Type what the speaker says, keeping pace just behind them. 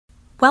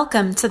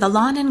Welcome to the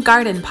Lawn and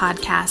Garden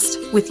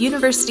Podcast with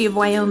University of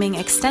Wyoming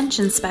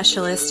Extension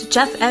Specialist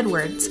Jeff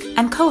Edwards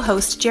and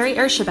co-host Jerry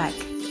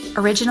Erschebeck.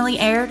 Originally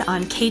aired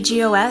on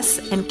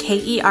KGOS and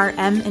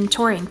KERM in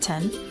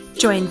Torrington,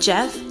 join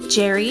Jeff,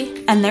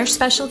 Jerry, and their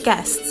special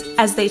guests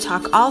as they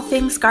talk all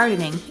things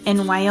gardening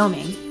in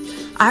Wyoming.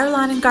 Our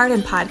Lawn and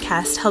Garden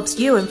Podcast helps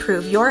you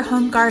improve your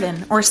home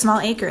garden or small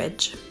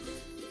acreage.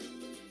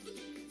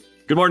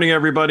 Good morning,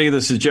 everybody.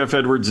 This is Jeff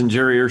Edwards and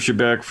Jerry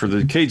Erschebeck for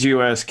the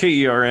KGOS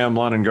KERM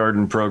Lawn and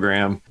Garden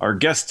program. Our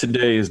guest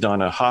today is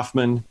Donna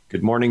Hoffman.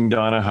 Good morning,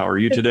 Donna. How are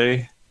you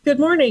today? Good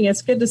morning.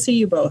 It's good to see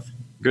you both.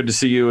 Good to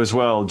see you as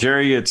well.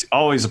 Jerry, it's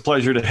always a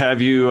pleasure to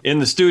have you in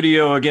the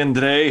studio again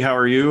today. How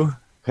are you?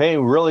 Hey,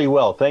 really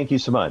well. Thank you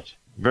so much.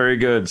 Very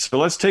good. So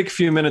let's take a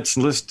few minutes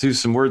and listen to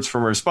some words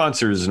from our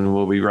sponsors, and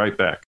we'll be right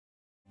back.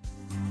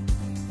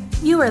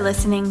 You are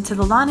listening to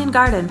the Lawn and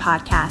Garden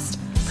Podcast,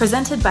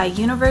 presented by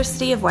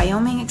University of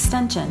Wyoming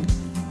Extension,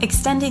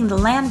 extending the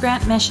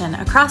land-grant mission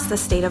across the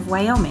state of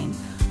Wyoming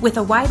with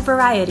a wide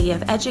variety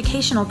of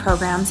educational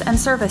programs and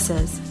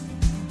services.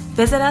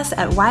 Visit us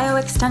at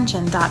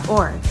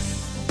wyoextension.org.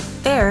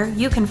 There,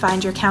 you can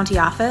find your county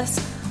office,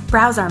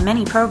 browse our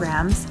many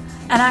programs,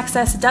 and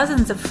access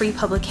dozens of free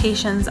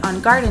publications on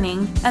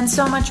gardening and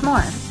so much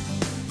more.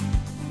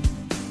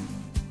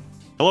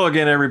 Hello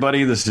again,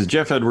 everybody. This is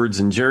Jeff Edwards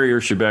and Jerry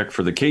Erschebeck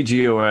for the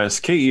KGOS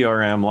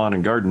KERM Lawn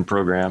and Garden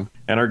program.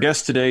 And our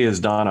guest today is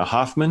Donna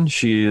Hoffman.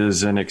 She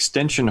is an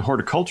extension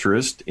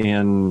horticulturist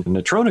in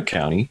Natrona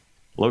County,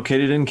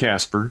 located in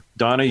Casper.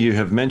 Donna, you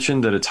have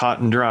mentioned that it's hot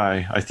and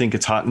dry. I think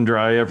it's hot and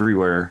dry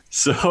everywhere.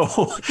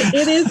 So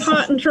it is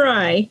hot and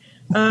dry.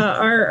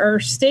 Our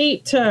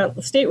state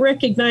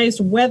recognized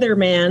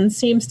weatherman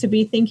seems to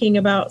be thinking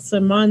about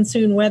some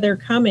monsoon weather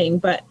coming,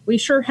 but we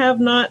sure have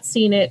not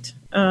seen it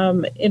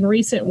in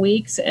recent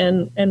weeks,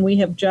 and we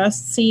have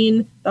just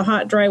seen the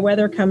hot, dry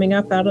weather coming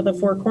up out of the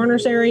Four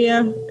Corners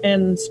area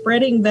and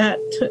spreading that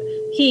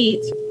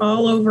heat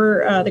all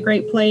over the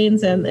Great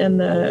Plains and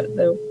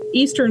the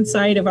eastern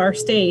side of our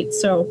state.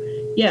 So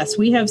yes,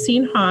 we have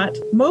seen hot.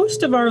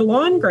 Most of our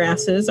lawn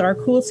grasses are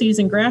cool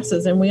season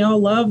grasses, and we all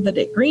love that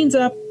it greens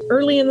up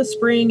early in the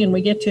spring and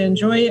we get to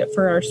enjoy it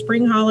for our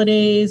spring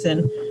holidays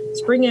and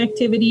spring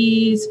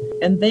activities.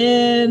 And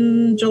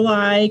then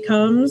July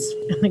comes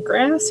and the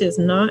grass is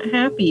not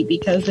happy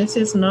because this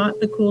is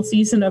not the cool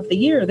season of the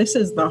year. This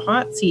is the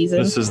hot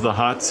season. This is the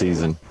hot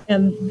season.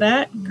 And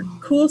that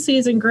cool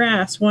season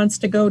grass wants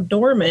to go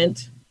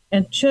dormant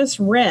and just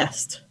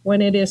rest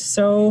when it is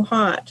so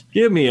hot.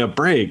 Give me a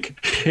break.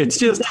 It's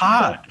just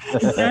hot.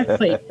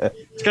 Exactly.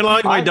 It's kind of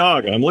like my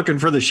dog. I'm looking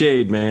for the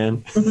shade,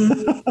 man.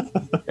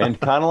 Mm-hmm. And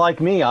kind of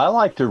like me, I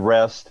like to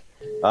rest.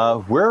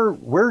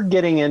 We're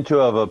getting into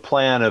a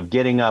plan of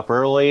getting up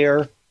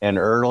earlier and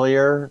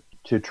earlier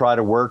to try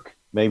to work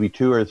maybe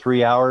 2 or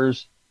 3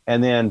 hours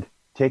and then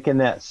taking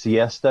that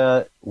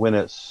siesta when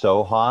it's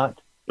so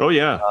hot. Oh,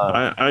 yeah.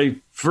 I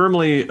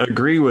firmly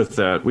agree with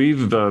that.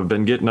 We've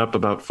been getting up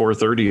about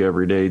 4:30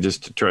 every day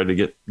just to try to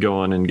get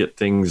going and get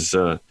things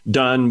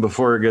done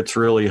before it gets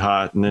really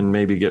hot, and then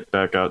maybe get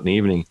back out in the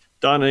evening.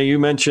 Donna, you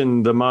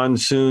mentioned the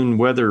monsoon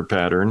weather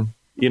pattern.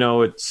 You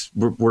know,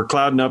 we're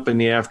clouding up in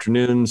the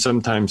afternoon.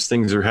 Sometimes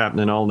things are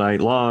happening all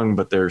night long,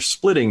 but they're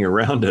splitting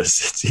around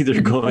us. It's either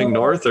going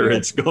north or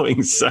it's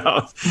going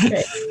south.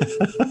 Okay.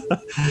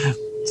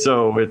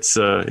 So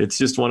it's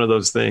just one of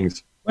those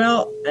things.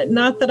 Well,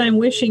 not that I'm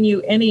wishing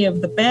you any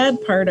of the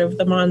bad part of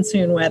the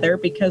monsoon weather,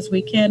 because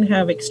we can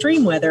have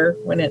extreme weather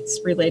when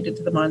it's related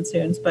to the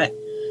monsoons, but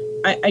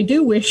I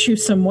do wish you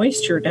some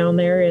moisture down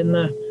there in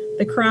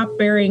the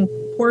crop-bearing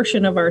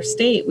portion of our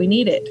state. We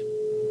need it.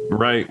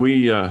 Right.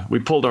 We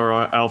pulled our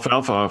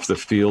alfalfa off the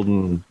field,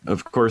 and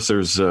of course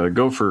there's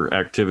gopher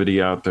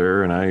activity out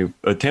there, and I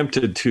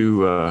attempted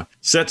to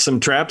set some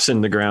traps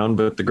in the ground,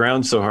 but the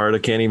ground's so hard I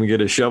can't even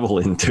get a shovel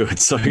into it,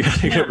 so I got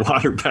to get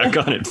water back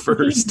on it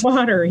first.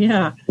 Water,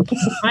 yeah.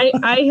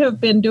 I have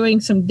been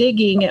doing some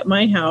digging at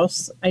my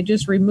house. I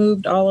just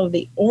removed all of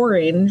the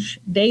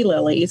orange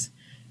daylilies,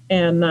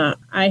 and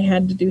I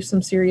had to do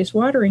some serious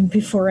watering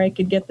before I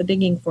could get the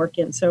digging fork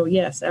in. So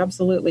yes,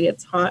 absolutely,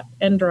 it's hot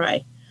and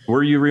dry.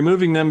 Were you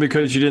removing them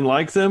because you didn't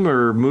like them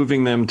or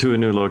moving them to a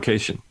new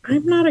location?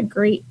 I'm not a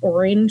great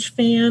orange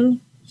fan,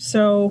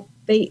 so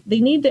they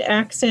need to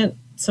accent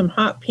some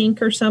hot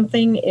pink or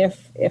something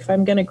if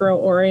I'm going to grow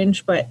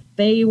orange, but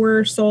they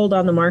were sold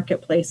on the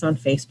marketplace on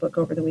Facebook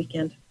over the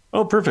weekend.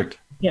 Oh, perfect.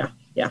 Yeah.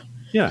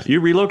 Yeah, you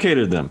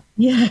relocated them.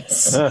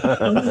 Yes. To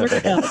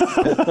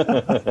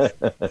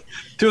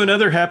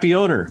another happy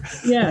owner.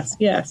 Yes.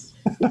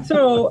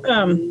 So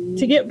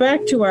to get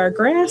back to our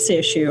grass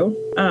issue,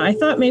 I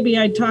thought maybe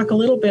I'd talk a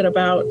little bit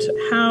about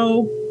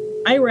how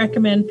I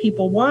recommend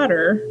people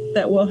water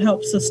that will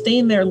help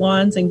sustain their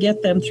lawns and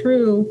get them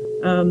through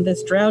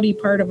this droughty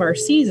part of our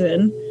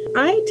season.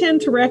 I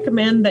tend to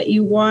recommend that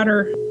you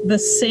water the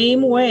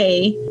same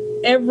way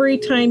every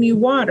time you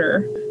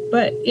water.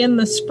 But in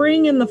the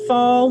spring and the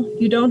fall,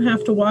 you don't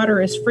have to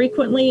water as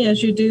frequently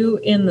as you do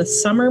in the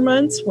summer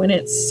months when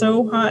it's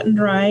so hot and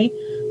dry.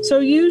 So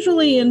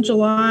usually in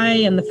July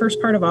and the first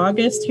part of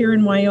August here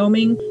in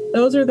Wyoming,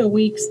 those are the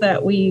weeks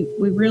that we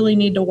really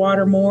need to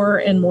water more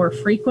and more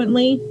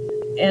frequently.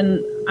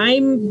 And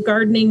I'm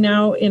gardening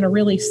now in a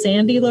really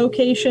sandy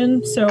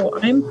location, so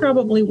I'm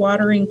probably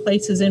watering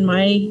places in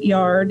my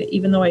yard,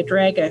 even though I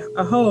drag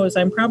a hose,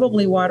 I'm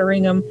probably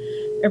watering them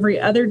every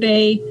other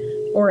day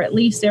or at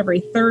least every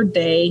third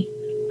day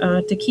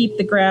to keep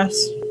the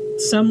grass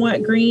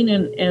somewhat green.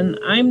 And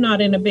I'm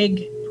not in a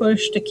big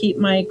push to keep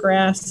my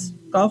grass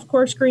golf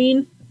course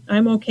green.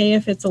 I'm okay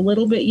if it's a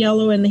little bit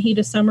yellow in the heat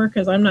of summer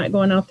because I'm not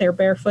going out there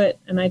barefoot,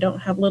 and I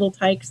don't have little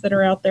tykes that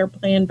are out there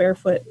playing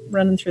barefoot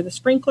running through the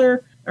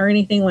sprinkler or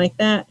anything like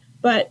that.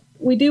 But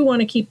we do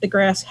want to keep the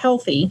grass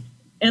healthy.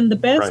 And the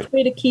best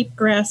way to keep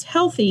grass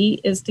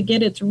healthy is to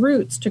get its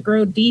roots to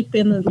grow deep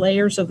in the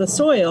layers of the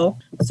soil.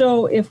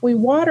 So if we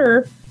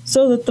water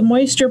so that the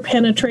moisture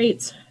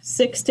penetrates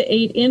 6 to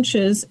 8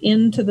 inches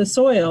into the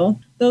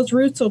soil, those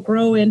roots will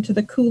grow into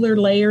the cooler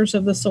layers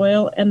of the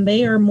soil, and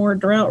they are more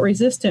drought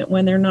resistant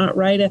when they're not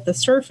right at the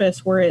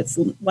surface where it's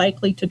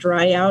likely to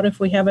dry out if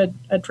we have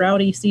a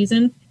droughty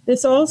season.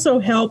 This also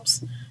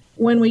helps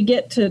when we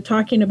get to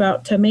talking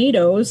about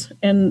tomatoes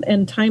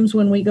and times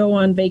when we go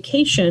on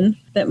vacation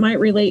that might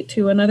relate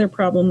to another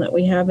problem that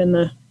we have in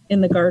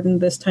the garden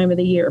this time of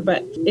the year.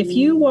 But if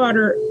you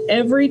water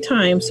every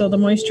time so the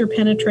moisture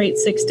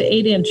penetrates 6 to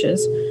 8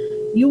 inches,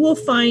 you will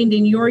find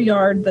in your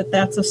yard that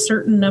that's a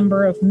certain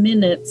number of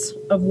minutes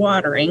of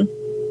watering.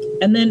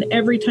 And then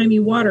every time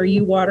you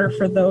water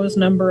for those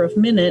number of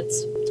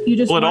minutes. You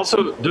just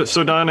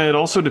so Donna, it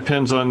also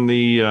depends on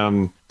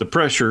the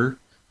pressure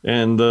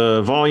and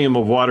the volume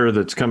of water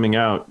that's coming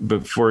out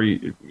before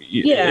you.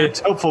 Yeah.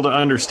 It's helpful to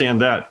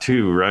understand that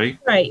too, right?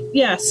 Right.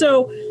 Yeah.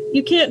 So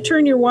you can't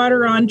turn your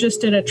water on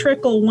just in a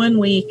trickle one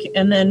week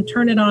and then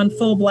turn it on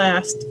full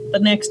blast the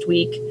next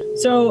week.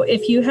 So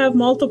if you have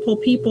multiple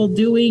people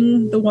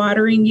doing the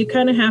watering, you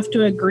kind of have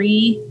to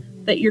agree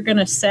that you're going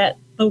to set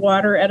the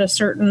water at a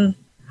certain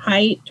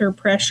height or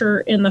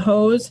pressure in the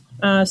hose.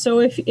 So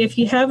if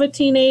you have a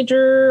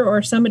teenager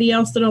or somebody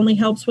else that only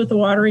helps with the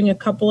watering a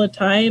couple of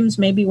times,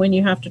 maybe when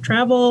you have to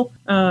travel,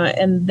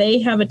 and they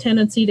have a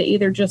tendency to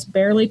either just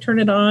barely turn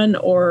it on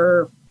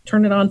or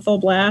turn it on full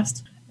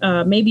blast,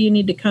 maybe you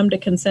need to come to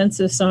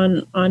consensus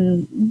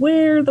on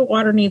where the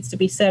water needs to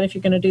be set if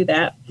you're going to do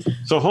that.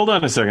 So hold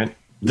on a second.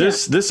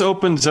 This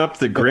opens up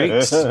the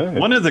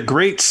one of the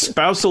great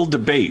spousal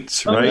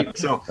debates, right?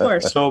 So, of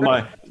course. So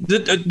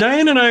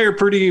Diane and I are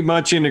pretty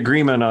much in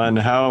agreement on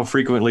how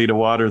frequently to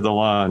water the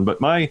lawn.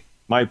 But my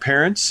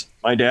parents,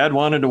 my dad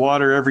wanted to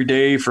water every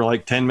day for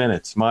like 10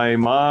 minutes. My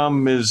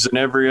mom is an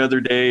every other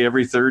day,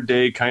 every third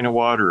day kind of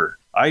waterer.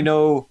 I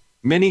know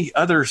many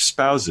other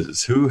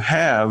spouses who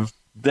have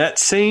that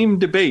same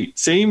debate,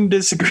 same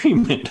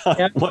disagreement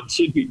on what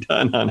should be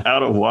done on how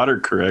to water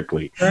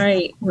correctly.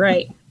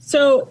 Right.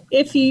 So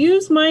if you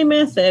use my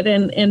method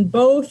and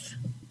both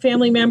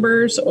family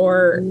members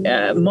or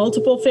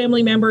multiple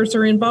family members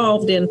are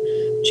involved in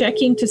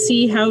checking to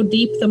see how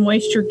deep the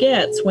moisture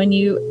gets when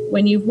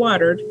you've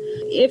watered,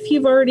 if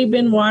you've already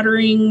been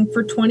watering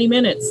for 20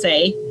 minutes,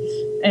 say,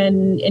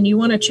 and you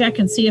want to check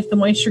and see if the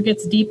moisture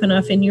gets deep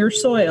enough in your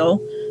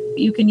soil,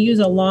 you can use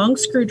a long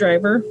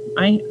screwdriver.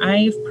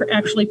 I've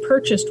actually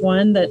purchased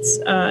one that's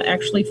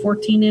actually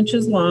 14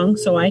 inches long,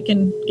 so I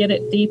can get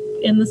it deep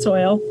in the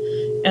soil.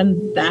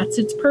 And that's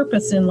its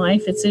purpose in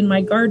life. It's in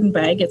my garden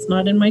bag. It's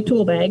not in my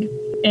tool bag.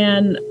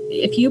 And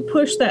if you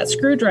push that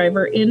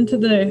screwdriver into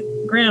the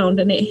ground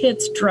and it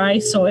hits dry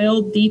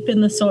soil deep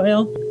in the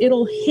soil,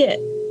 it'll hit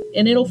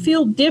and it'll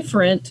feel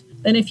different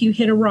than if you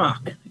hit a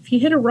rock. If you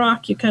hit a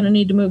rock, you kind of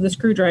need to move the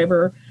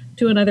screwdriver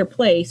to another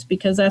place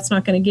because that's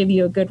not going to give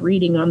you a good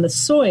reading on the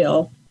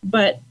soil.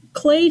 But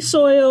clay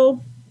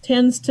soil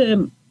tends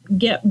to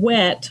get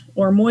wet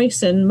or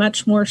moisten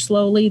much more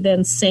slowly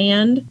than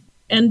sand.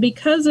 And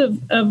because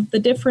of the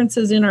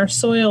differences in our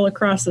soil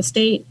across the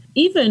state,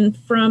 even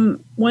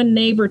from one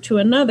neighbor to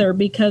another,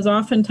 because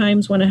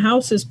oftentimes when a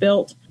house is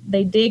built,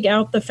 they dig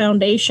out the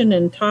foundation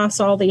and toss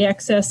all the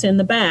excess in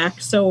the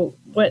back. So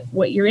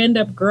what you end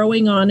up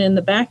growing on in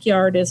the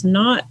backyard is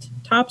not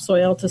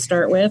topsoil to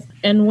start with.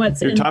 And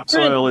what's your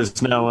topsoil is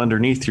now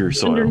underneath your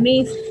soil.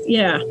 Underneath,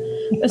 yeah.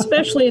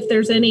 Especially if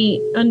there's any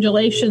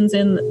undulations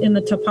in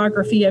the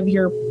topography of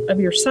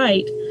your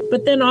site.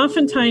 But then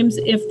oftentimes,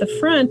 if the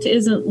front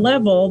isn't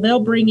level,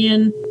 they'll bring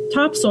in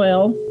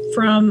topsoil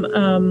from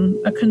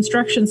a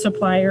construction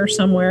supplier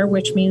somewhere,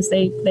 which means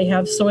they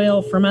have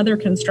soil from other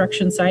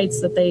construction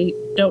sites that they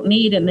don't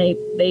need, and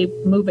they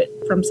move it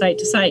from site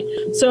to site.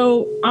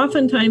 So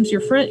oftentimes,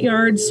 your front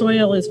yard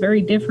soil is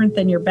very different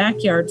than your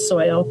backyard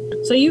soil.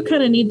 So you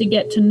kind of need to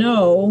get to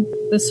know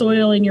the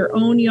soil in your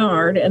own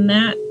yard, and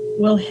that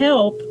will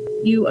help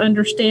you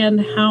understand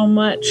how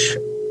much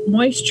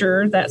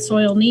moisture that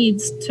soil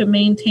needs to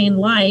maintain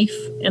life,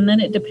 and then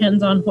it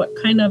depends on what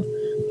kind of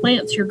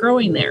plants you're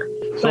growing there.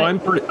 So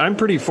I'm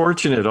pretty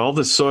fortunate. All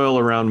the soil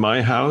around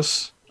my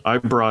house, I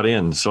brought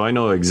in, so I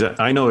know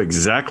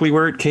exactly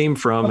where it came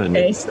from and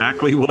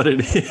exactly what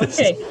it is.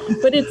 Okay,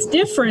 but it's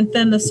different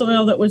than the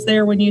soil that was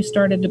there when you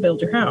started to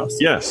build your house.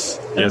 Yes,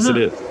 yes, it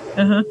is.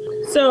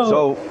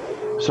 So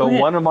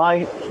one of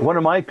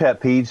my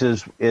pet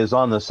peeves is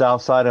on the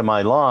south side of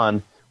my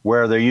lawn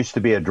where there used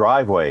to be a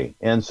driveway,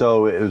 and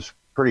so it was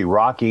pretty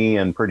rocky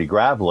and pretty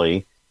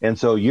gravelly. And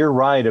so you're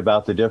right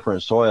about the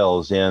different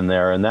soils in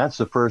there, and that's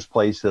the first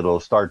place that'll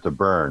start to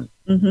burn.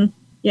 Mm-hmm.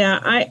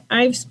 Yeah,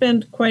 I've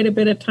spent quite a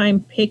bit of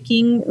time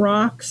picking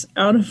rocks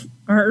out of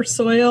our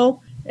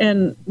soil,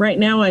 and right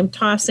now I'm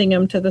tossing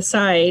them to the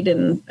side,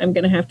 and I'm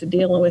going to have to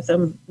deal with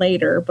them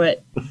later.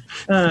 But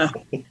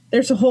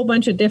there's a whole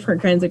bunch of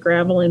different kinds of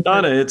gravel in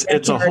Donna,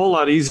 it's a whole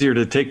lot easier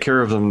to take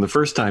care of them the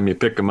first time you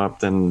pick them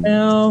up than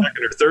the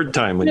second or third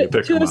time when you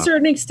pick them up. To a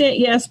certain extent,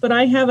 yes, but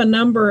I have a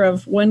number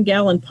of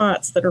 1-gallon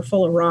pots that are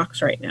full of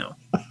rocks right now.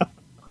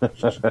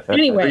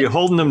 Anyway, are you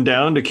holding them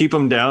down to keep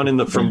them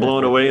down from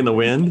blowing away in the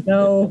wind?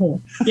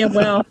 No. Yeah,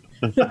 well,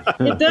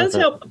 it does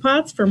help the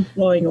pots from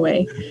blowing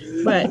away.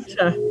 But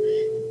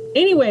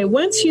anyway,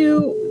 once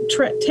you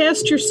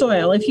test your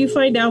soil, if you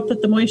find out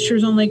that the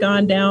moisture's only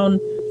gone down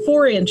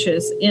 4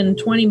 inches in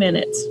 20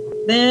 minutes,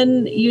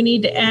 then you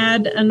need to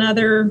add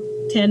another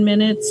 10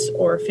 minutes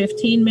or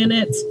 15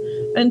 minutes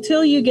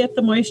until you get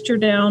the moisture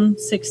down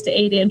 6 to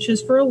 8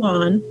 inches for a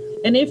lawn.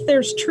 And if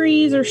there's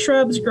trees or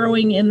shrubs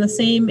growing in the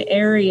same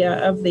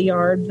area of the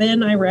yard,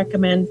 then I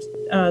recommend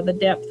the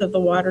depth of the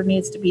water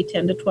needs to be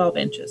 10 to 12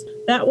 inches.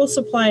 That will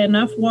supply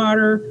enough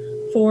water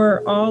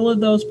for all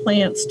of those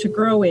plants to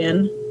grow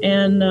in.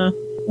 And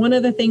one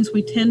of the things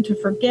we tend to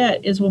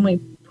forget is when we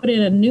put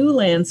in a new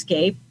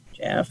landscape,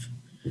 Jeff,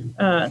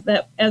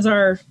 that as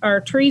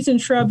our trees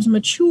and shrubs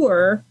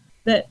mature,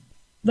 that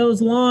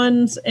those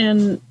lawns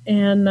and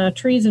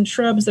trees and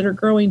shrubs that are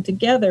growing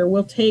together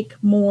will take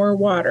more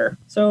water.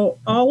 So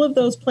all of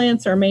those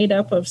plants are made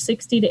up of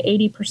 60 to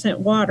 80%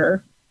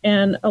 water.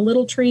 And a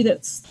little tree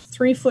that's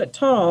 3 foot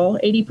tall,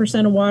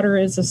 80% of water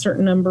is a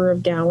certain number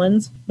of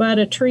gallons. But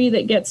a tree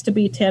that gets to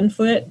be 10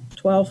 foot,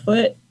 12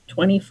 foot,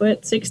 20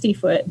 foot, 60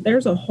 foot,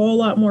 there's a whole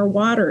lot more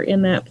water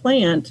in that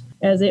plant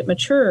as it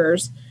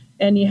matures.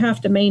 And you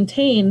have to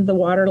maintain the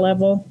water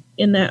level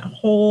in that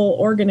whole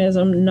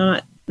organism,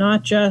 not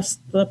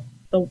just the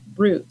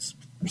roots.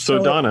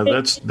 So Donna,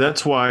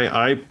 that's why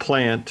I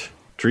plant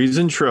trees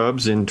and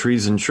shrubs in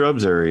trees and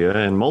shrubs area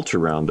and mulch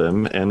around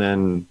them, and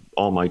then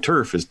all my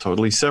turf is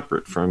totally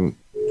separate from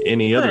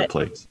any other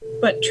place.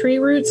 But tree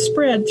roots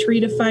spread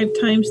 3 to 5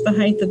 times the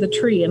height of the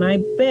tree, and I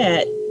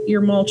bet your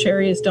mulch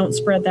areas don't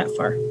spread that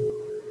far.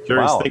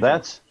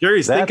 Jerry's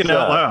thinking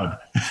out loud.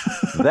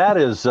 That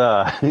is,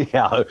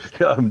 yeah,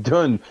 I'm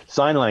doing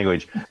sign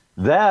language.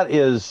 That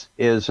is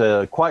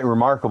quite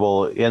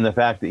remarkable in the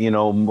fact that,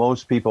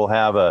 most people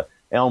have a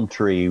elm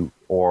tree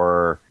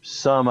or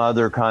some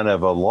other kind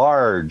of a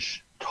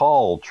large,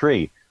 tall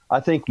tree. I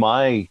think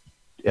my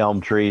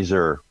elm trees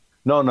they're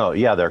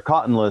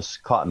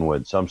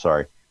cottonwoods. I'm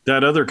sorry.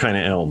 That other kind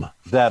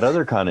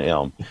of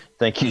elm.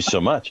 Thank you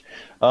so much.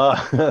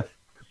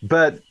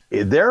 But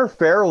they're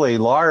fairly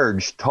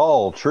large,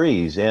 tall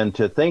trees. And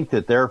to think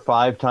that they're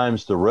 5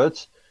 times the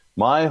roots,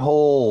 my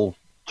whole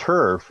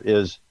turf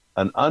is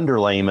an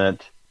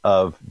underlayment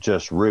of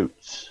just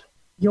roots.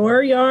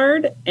 Your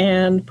yard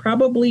and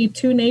probably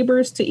 2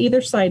 neighbors to either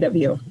side of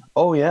you.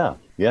 Oh, yeah.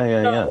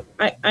 Yeah.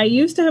 I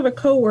used to have a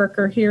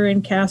coworker here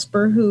in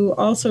Casper who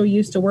also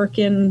used to work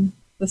in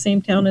the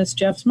same town as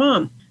Jeff's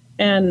mom.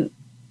 And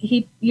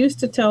he used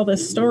to tell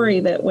this story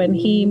that when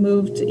he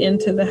moved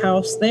into the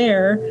house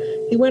there,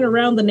 he went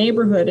around the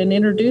neighborhood and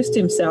introduced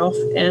himself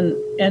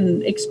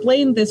and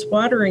explained this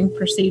watering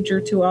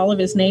procedure to all of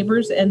his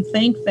neighbors and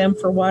thanked them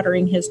for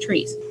watering his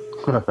trees.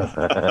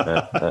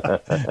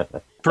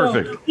 Perfect.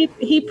 So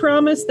he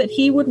promised that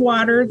he would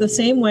water the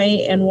same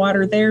way and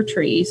water their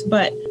trees,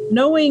 but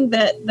knowing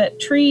that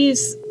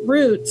trees'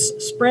 roots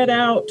spread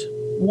out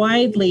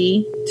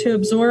widely to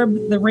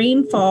absorb the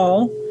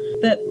rainfall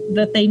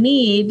that they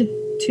need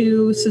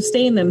to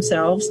sustain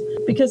themselves,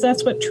 because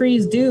that's what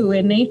trees do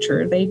in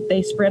nature.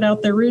 They spread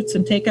out their roots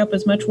and take up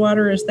as much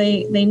water as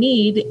they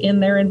need in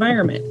their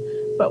environment.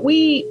 But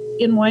we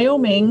in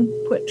Wyoming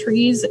put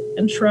trees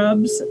and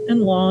shrubs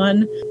and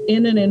lawn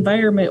in an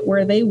environment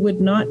where they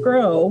would not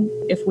grow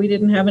if we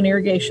didn't have an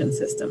irrigation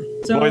system.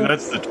 So boy,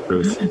 that's the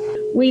truth.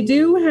 We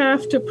do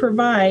have to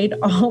provide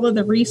all of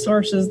the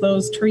resources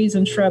those trees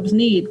and shrubs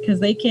need,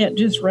 because they can't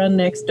just run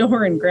next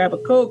door and grab a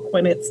Coke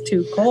when it's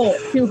too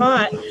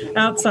hot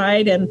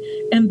outside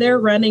and they're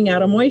running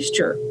out of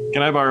moisture.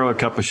 Can I borrow a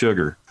cup of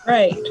sugar?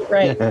 Right.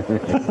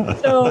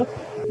 So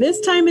this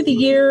time of the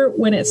year,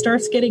 when it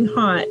starts getting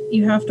hot,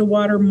 you have to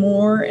water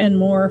more and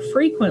more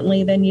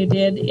frequently than you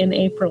did in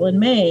April and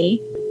May.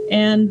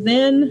 And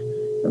then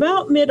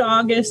about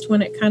mid-August,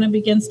 when it kind of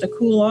begins to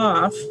cool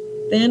off,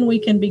 then we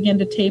can begin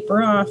to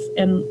taper off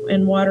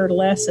and water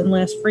less and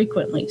less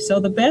frequently. So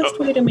the best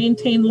way to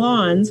maintain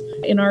lawns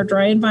in our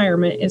dry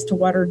environment is to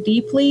water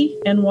deeply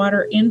and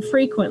water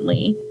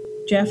infrequently.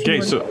 Jeff, you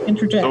were to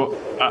interject. So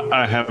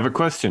I have a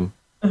question.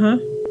 Uh-huh.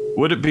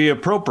 would it be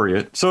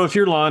appropriate? So if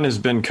your lawn has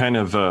been kind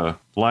of a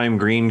lime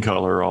green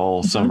color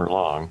all summer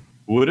long,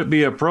 would it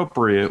be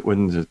appropriate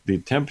when the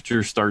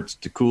temperature starts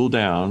to cool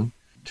down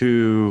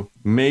to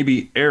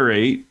maybe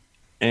aerate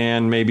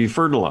and maybe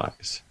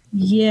fertilize?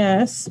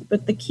 Yes,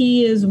 but the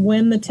key is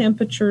when the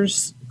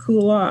temperatures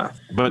cool off.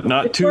 But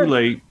not too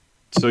late,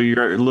 so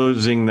you're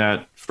losing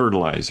that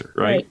fertilizer,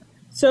 right?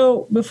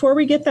 So before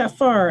we get that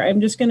far,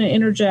 I'm just going to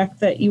interject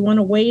that you want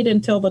to wait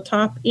until the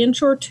top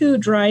inch or two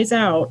dries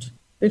out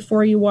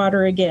before you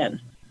water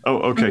again. Oh,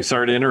 okay.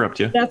 Sorry to interrupt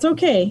you. That's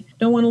okay.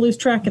 Don't want to lose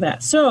track of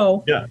that.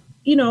 So,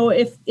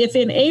 if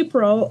in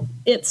April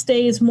it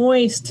stays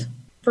moist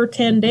for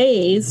 10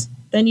 days,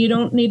 then you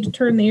don't need to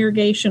turn the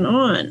irrigation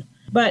on.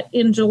 But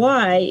in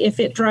July, if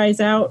it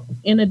dries out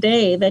in a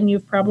day, then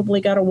you've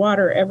probably got to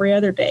water every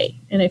other day.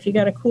 And if you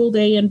got a cool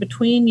day in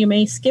between, you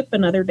may skip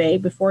another day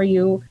before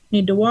you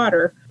need to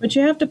water. But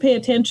you have to pay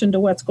attention to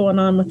what's going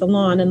on with the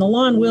lawn. And the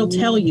lawn will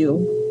tell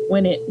you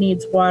when it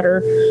needs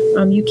water.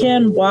 You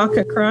can walk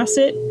across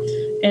it.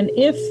 And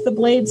if the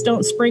blades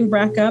don't spring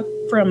back up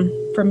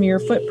from your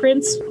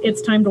footprints,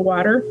 it's time to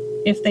water.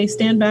 If they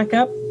stand back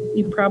up,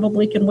 you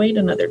probably can wait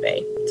another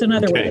day. It's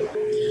another way.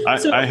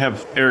 I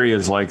have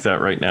areas like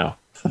that right now.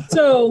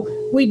 So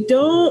we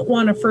don't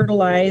want to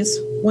fertilize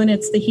when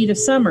it's the heat of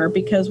summer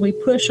because we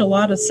push a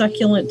lot of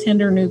succulent,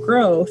 tender new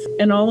growth,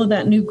 and all of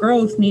that new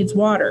growth needs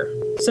water.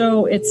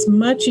 So it's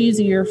much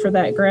easier for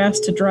that grass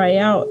to dry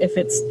out if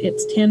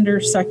it's tender,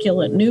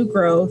 succulent new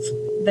growth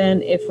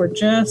than if we're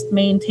just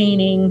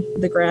maintaining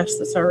the grass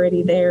that's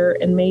already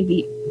there and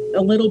maybe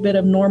a little bit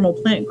of normal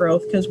plant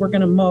growth because we're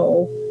going to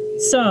mow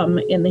some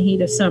in the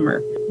heat of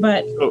summer.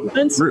 But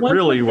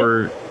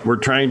we're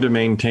trying to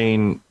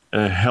maintain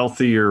a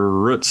healthier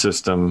root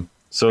system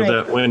so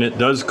that when it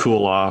does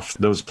cool off,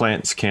 those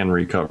plants can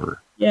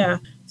recover. Yeah.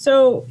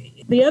 So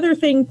the other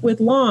thing with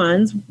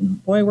lawns,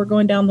 boy, we're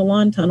going down the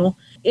lawn tunnel.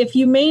 If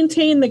you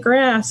maintain the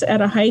grass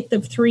at a height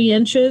of 3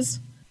 inches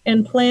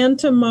and plan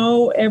to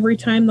mow every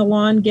time the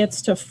lawn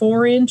gets to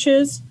 4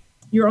 inches,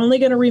 you're only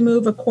going to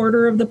remove a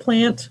quarter of the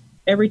plant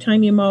every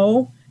time you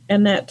mow.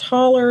 And that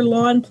taller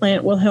lawn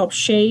plant will help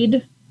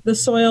shade the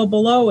soil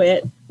below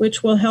it,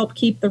 which will help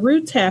keep the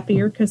roots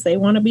happier because they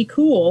want to be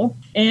cool.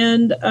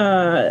 And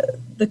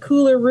the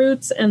cooler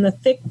roots and the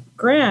thick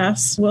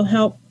grass will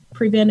help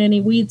prevent any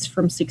weeds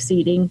from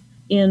succeeding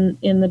in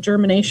the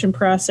germination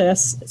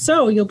process.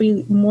 So you'll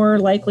be more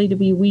likely to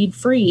be weed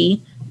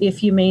free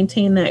if you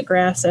maintain that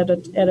grass at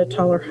a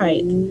taller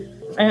height.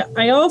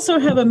 I also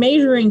have a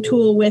measuring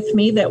tool with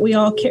me that we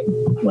all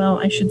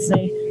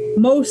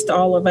most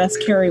all of us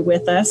carry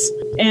with us.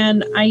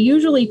 And I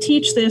usually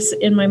teach this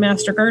in my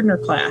Master Gardener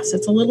class.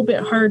 It's a little bit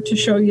hard to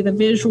show you the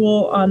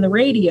visual on the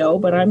radio,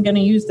 but I'm going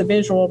to use the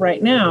visual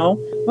right now.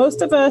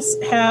 Most of us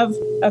have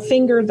a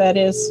finger that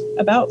is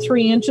about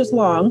 3 inches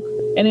long.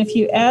 And if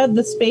you add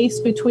the space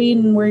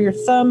between where your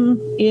thumb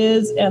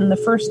is and the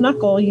first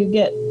knuckle, you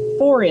get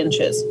 4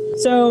 inches.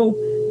 So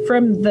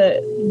from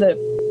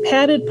the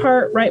padded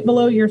part right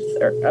below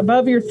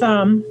above your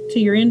thumb to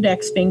your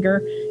index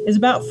finger is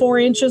about 4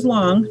 inches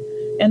long,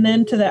 and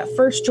then to that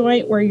first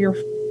joint where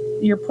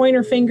your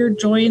pointer finger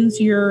joins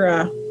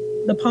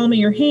the palm of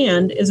your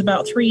hand is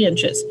about 3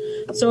 inches.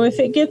 So if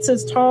it gets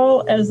as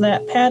tall as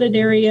that padded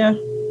area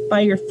by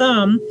your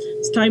thumb,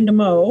 it's time to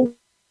mow.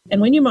 And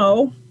when you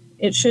mow,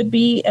 it should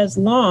be as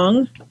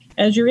long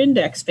as your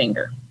index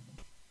finger.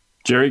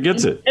 Jerry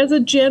gets it. As a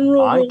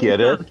general rule. I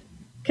get it.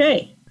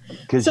 Okay.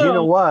 Because you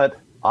know what?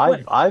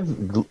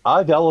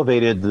 I've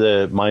elevated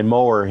my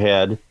mower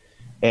head,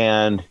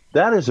 and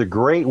that is a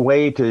great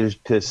way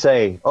to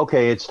say,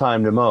 okay, it's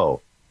time to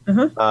mow.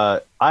 Uh-huh.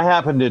 I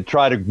happen to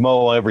try to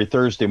mow every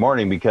Thursday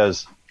morning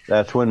because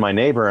that's when my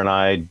neighbor and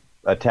I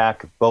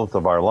attack both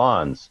of our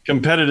lawns.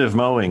 Competitive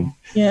mowing.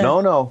 Yeah.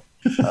 No.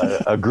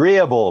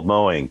 Agreeable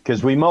mowing,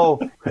 because we mow.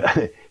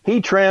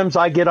 He trims,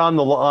 I get on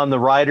the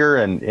rider,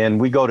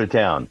 and we go to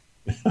town.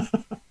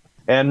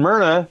 And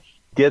Myrna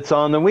gets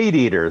on the weed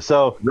eater.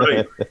 So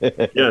right.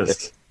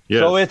 Yes.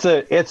 So it's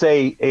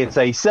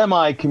a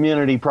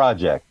semi-community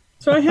project.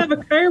 So I have a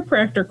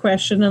chiropractor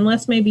question,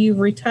 unless maybe you've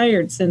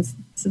retired since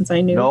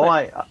I knew. No,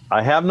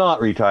 I have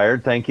not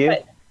retired. Thank you.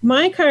 But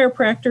my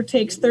chiropractor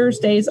takes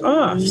Thursdays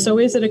off. So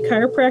is it a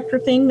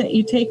chiropractor thing that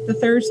you take the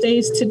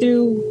Thursdays to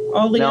do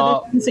all the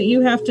other things that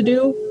you have to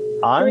do?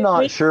 I'm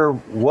not sure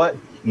what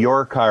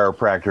your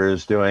chiropractor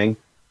is doing,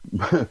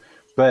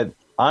 but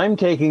I'm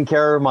taking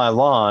care of my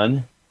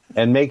lawn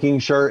and making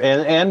sure,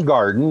 and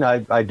garden.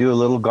 I do a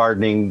little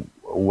gardening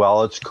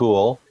while it's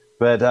cool.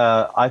 But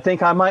I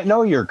think I might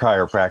know your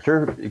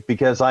chiropractor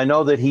because I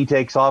know that he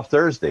takes off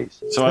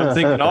Thursdays. So I'm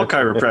thinking all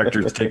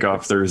chiropractors take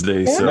off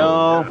Thursdays.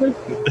 So.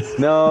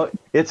 No,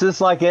 it's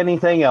just like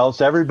anything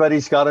else.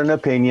 Everybody's got an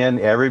opinion.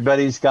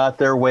 Everybody's got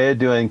their way of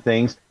doing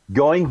things.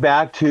 Going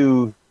back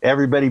to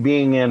everybody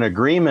being in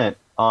agreement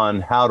on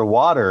how to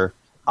water,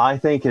 I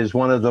think is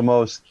one of the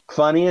most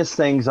funniest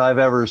things I've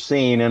ever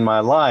seen in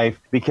my life,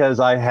 because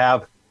I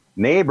have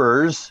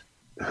neighbors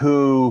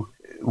who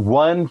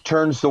one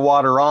turns the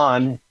water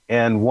on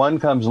and one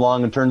comes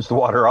along and turns the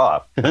water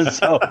off.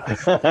 So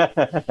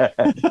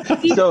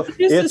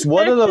it's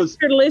one of those.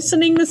 You're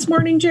listening this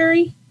morning,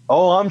 Jerry?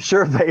 Oh, I'm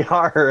sure they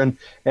are,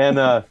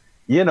 and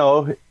you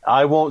know,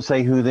 I won't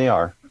say who they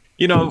are.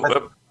 You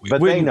know,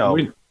 but they know.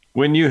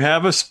 When you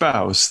have a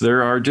spouse,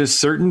 there are just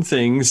certain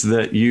things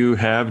that you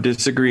have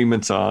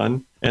disagreements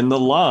on, and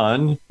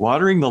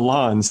watering the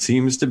lawn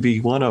seems to be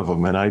one of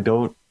them. And I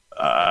don't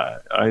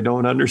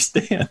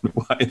understand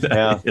why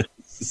that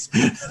is.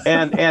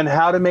 And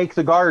how to make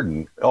the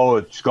garden. Oh,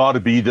 it's got to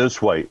be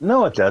this way.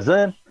 No, it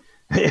doesn't.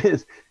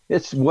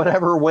 It's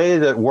whatever way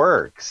that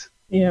works.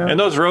 Yeah. And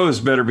those rows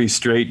better be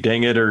straight,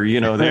 dang it, or,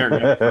 you know, they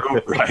aren't going to grow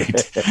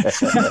right.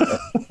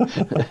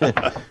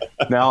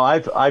 Now,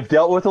 I've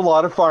dealt with a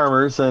lot of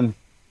farmers, and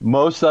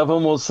most of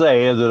them will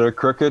say that a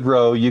crooked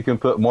row, you can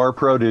put more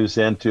produce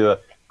into a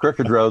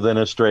crooked row than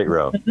a straight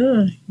row.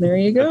 There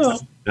you go.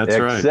 That's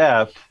right.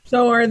 Except.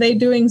 So are they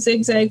doing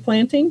zigzag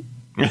planting?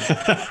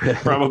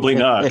 Probably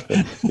not.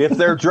 If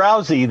they're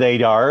drowsy,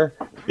 they are.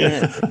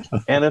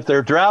 And if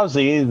they're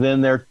drowsy,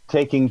 then they're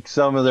taking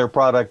some of their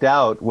product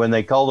out when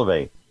they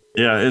cultivate.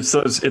 Yeah, it's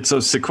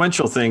those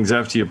sequential things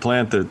after you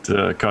plant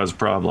that cause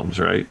problems,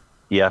 right?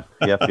 Yep.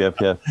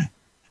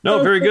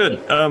 No, very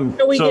good.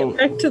 Can we get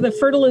back to the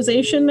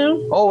fertilization now?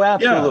 Oh,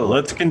 absolutely. Yeah,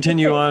 let's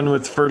continue on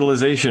with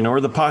fertilization, or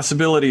the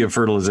possibility of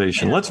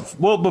fertilization.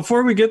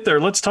 Before we get there,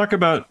 let's talk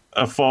about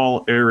a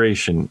fall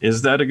aeration.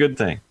 Is that a good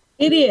thing?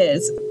 It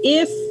is,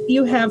 if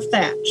you have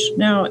thatch.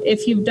 Now,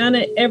 if you've done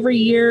it every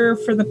year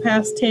for the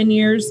past 10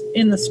 years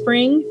in the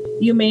spring,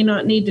 you may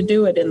not need to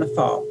do it in the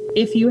fall.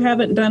 If you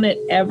haven't done it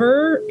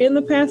ever in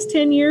the past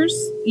 10 years,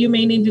 you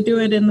may need to do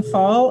it in the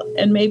fall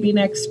and maybe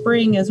next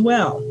spring as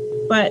well.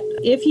 But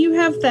if you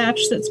have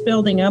thatch that's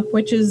building up,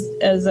 which is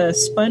as a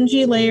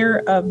spongy layer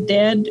of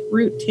dead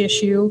root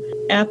tissue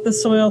at the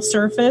soil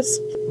surface,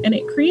 and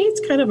it creates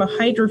kind of a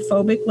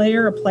hydrophobic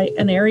layer,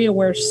 an area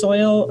where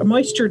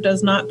moisture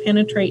does not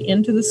penetrate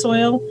into the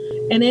soil,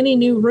 and any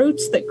new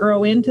roots that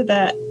grow into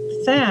that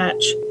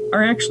thatch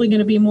are actually going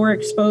to be more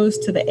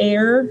exposed to the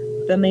air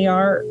than they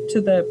are to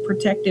the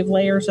protective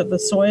layers of the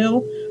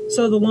soil.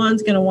 So the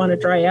lawn's going to want to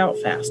dry out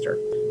faster.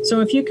 So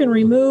if you can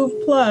remove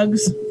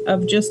plugs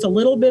of just a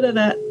little bit of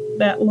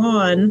that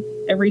lawn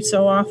every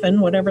so often,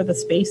 whatever the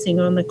spacing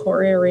on the core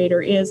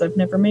aerator is, I've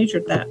never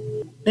measured that,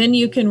 then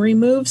you can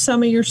remove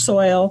some of your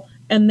soil.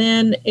 And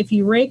then if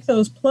you rake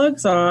those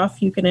plugs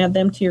off, you can add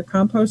them to your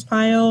compost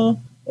pile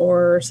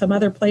or some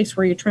other place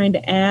where you're trying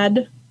to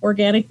add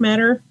organic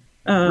matter.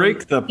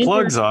 Rake the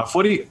plugs off.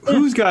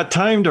 Who's got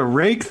time to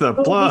rake the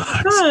plugs?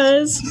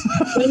 Because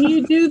when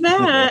you do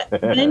that,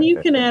 then you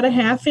can add a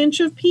 1/2 inch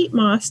of peat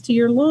moss to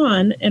your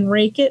lawn and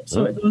rake it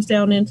so it goes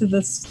down into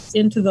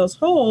those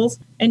holes,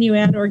 and you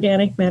add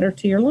organic matter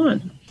to your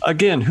lawn.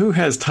 Again, who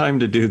has time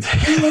to do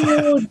that?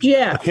 Oh,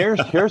 Jeff.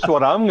 Here's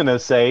what I'm going to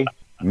say.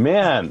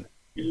 Man,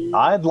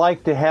 I'd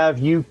like to have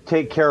you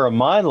take care of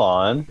my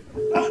lawn.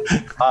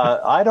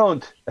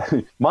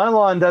 My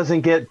lawn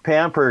doesn't get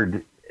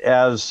pampered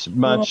as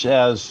much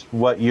as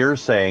what you're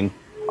saying.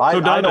 I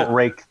don't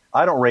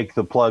rake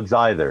the plugs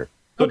either.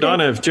 So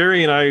Donna, if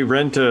Jerry and I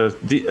rent a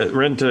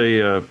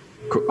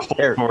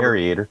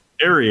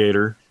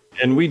aerator,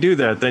 and we do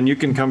that, then you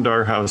can come to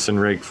our house and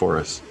rake for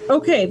us.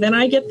 Okay, then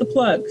I get the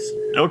plugs.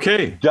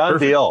 Okay, done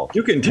deal.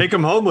 You can take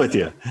them home with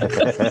you.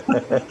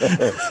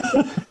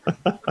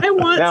 I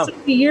want some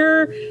of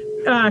your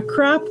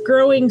crop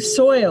growing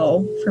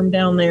soil from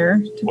down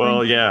there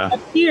up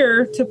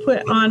here to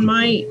put on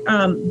my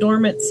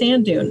dormant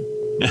sand dune.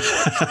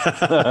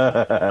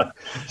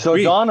 So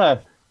Donna,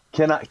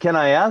 can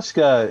I ask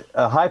a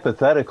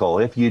hypothetical?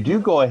 If you do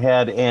go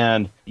ahead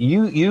and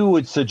you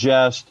would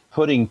suggest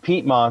putting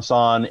peat moss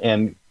on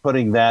and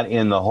putting that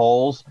in the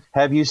holes,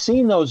 have you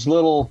seen those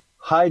little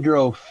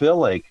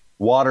hydrophilic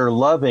water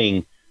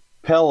loving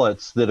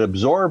pellets that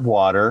absorb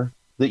water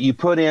that you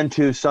put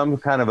into some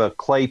kind of a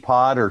clay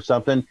pot or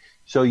something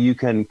so you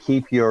can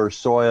keep your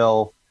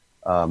soil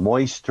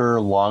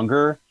moisture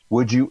longer?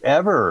 Would you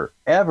ever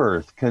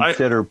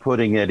consider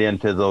putting it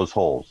into those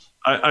holes?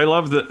 I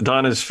love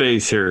Donna's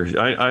face here.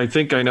 I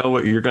think I know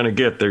what you're going to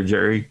get there,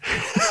 Jerry.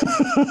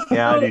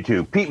 Yeah, I do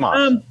too. Peat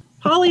moss.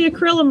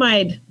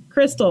 Polyacrylamide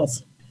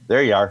crystals.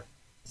 There you are.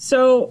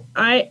 So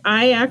I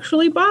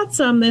actually bought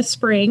some this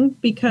spring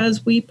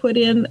because we put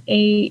in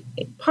a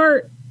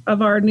part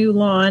of our new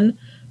lawn.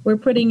 We're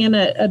putting in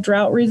a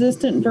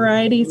drought-resistant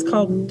variety. It's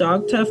called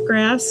dogtuff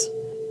grass,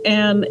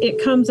 and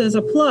it comes as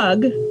a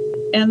plug.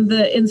 And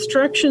the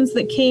instructions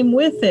that came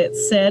with it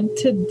said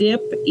to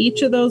dip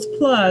each of those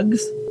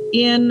plugs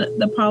in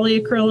the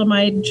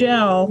polyacrylamide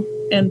gel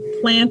and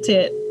plant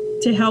it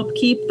to help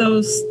keep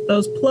those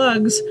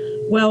plugs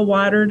well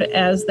watered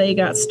as they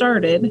got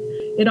started.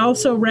 It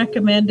also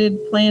recommended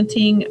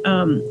planting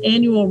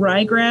annual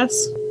ryegrass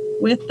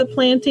with the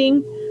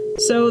planting,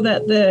 so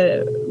that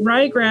the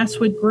ryegrass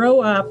would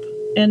grow up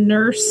and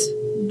nurse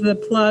the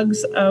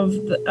plugs of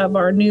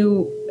our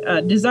new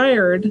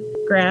desired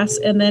grass,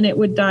 and then it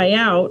would die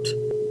out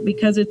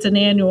because it's an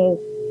annual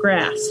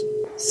grass.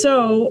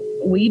 So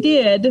we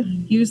did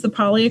use the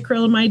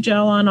polyacrylamide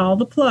gel on all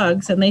the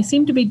plugs, and they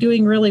seem to be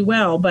doing really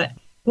well. But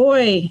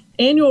boy,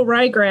 annual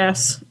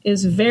ryegrass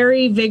is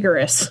very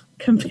vigorous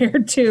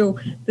compared to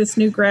this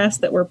new grass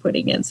that we're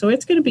putting in. So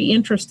it's going to be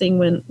interesting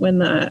when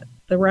the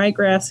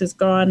ryegrass is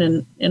gone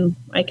and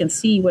I can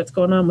see what's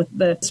going on with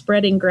the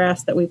spreading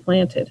grass that we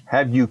planted.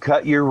 Have you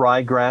cut your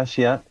ryegrass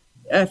yet?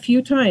 A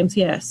few times,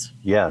 yes.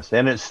 Yes,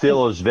 and it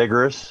still is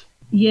vigorous?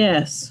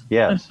 Yes.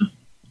 Yes.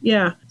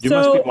 Yeah. You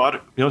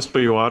must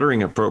be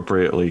watering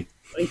appropriately.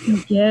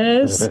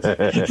 Yes.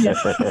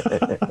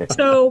 Yes.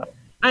 So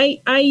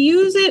I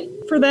use it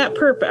for that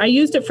purpose. I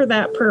used it for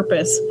that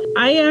purpose.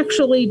 I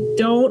actually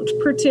don't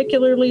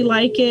particularly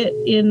like it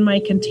in my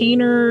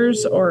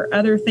containers or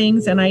other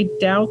things, and I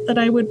doubt that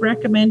I would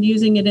recommend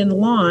using it in the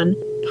lawn,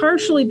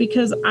 partially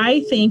because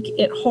I think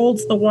it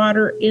holds the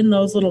water in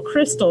those little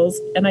crystals,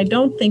 and I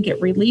don't think it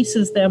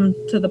releases them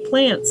to the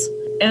plants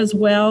as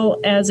well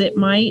as it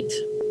might,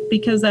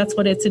 because that's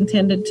what it's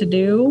intended to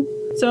do.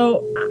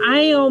 So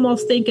I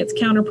almost think it's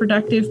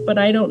counterproductive, but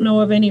I don't know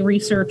of any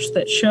research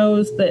that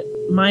shows that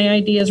my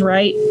idea is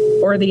right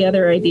or the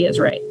other idea is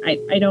right.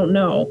 I don't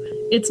know.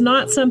 It's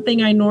not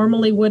something I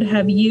normally would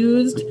have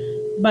used,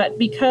 but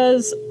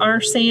because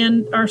our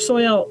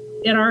soil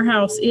at our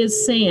house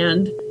is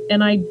sand,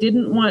 and I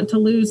didn't want to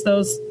lose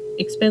those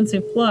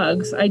expensive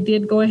plugs, I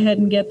did go ahead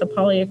and get the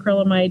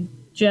polyacrylamide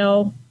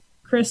gel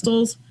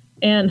crystals.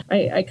 And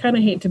I kind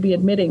of hate to be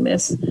admitting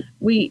this.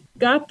 We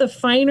got the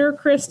finer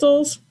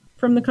crystals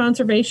from the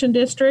conservation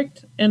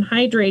district and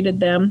hydrated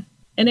them,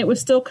 and it was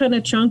still kind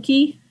of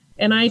chunky.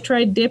 And I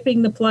tried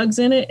dipping the plugs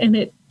in it, and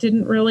it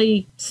didn't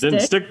really stick.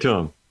 Didn't stick to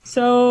them.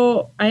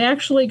 So I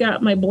actually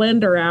got my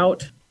blender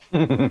out.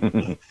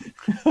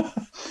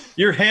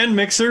 Your hand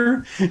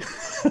mixer?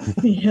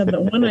 Yeah,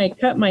 the one I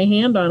cut my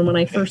hand on when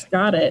I first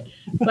got it.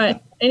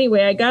 But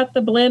anyway, I got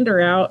the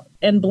blender out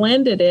and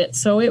blended it,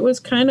 so it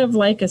was kind of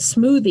like a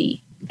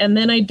smoothie. And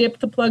then I dipped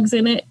the plugs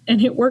in it,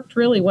 and it worked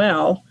really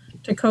well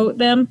to coat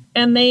them.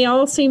 And they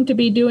all seem to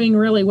be doing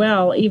really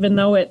well, even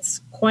though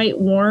it's quite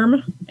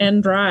warm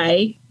and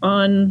dry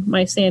on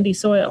my sandy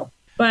soil.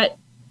 But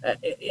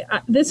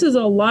this is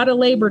a lot of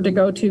labor to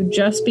go to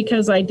just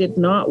because I did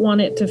not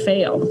want it to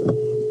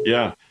fail.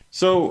 Yeah.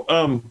 So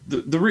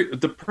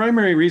the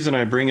primary reason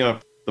I bring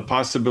up the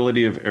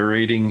possibility of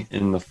aerating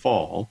in the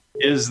fall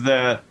is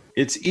that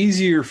it's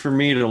easier for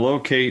me to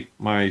locate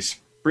my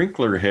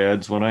sprinkler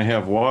heads when I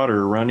have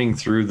water running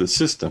through the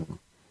system.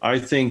 I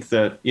think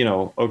that,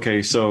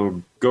 okay,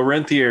 so go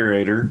rent the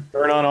aerator,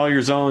 turn on all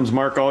your zones,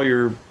 mark all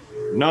your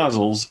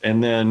nozzles,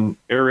 and then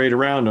aerate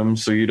around them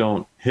so you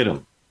don't hit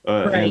them.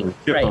 And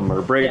chip them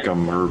or break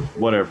them or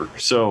whatever.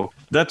 So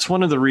that's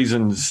one of the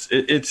reasons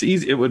it's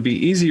easy. It would be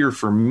easier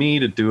for me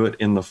to do it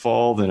in the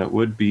fall than it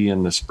would be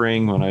in the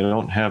spring when I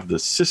don't have the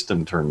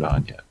system turned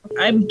on yet.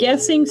 I'm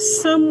guessing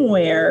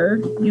somewhere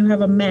you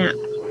have a map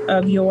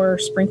of your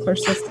sprinkler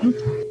system.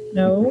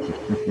 No?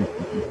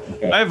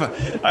 Okay.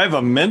 I have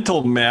a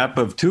mental map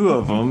of two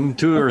of them,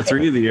 two or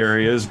three of the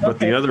areas, but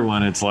the other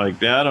one, it's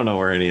like, I don't know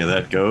where any of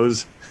that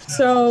goes.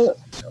 So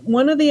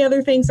one of the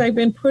other things I've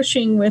been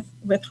pushing with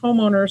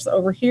homeowners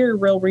over here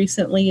real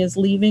recently is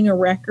leaving a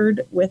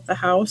record with the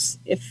house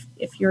if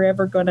you're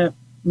ever going to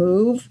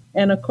move.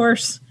 And of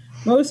course,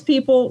 most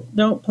people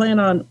don't plan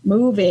on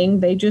moving.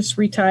 They just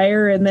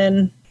retire and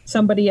then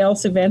somebody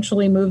else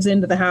eventually moves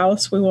into the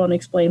house. We won't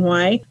explain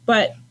why.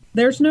 But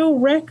there's no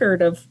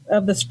record of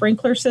the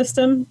sprinkler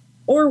system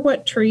or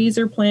what trees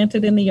are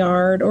planted in the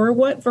yard or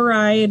what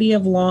variety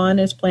of lawn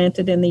is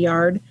planted in the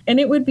yard. And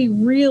it would be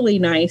really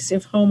nice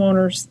if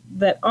homeowners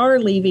that are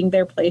leaving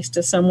their place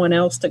to someone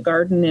else to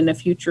garden in a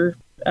future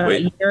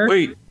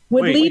year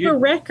would leave a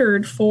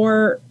record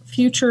for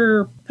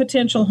future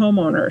potential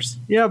homeowners.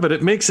 Yeah, but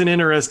it makes an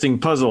interesting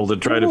puzzle to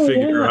try to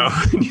figure out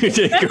when you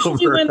take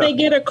Especially over. when they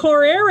get a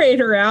core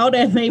aerator out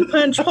and they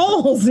punch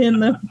holes in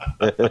the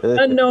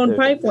unknown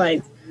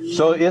pipelines.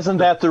 So isn't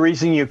that the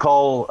reason you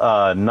call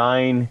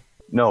 811?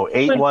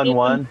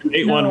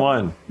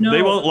 811. No.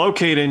 They won't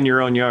locate in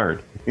your own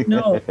yard.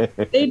 No,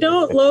 they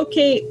don't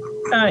locate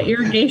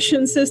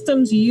irrigation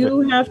systems.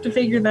 You have to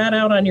figure that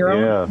out on your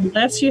own,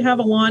 unless you have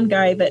a lawn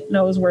guy that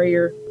knows where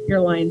your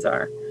lines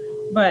are.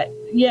 But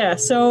yeah,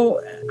 so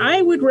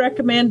I would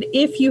recommend,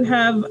 if you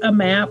have a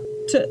map,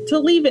 to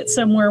leave it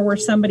somewhere where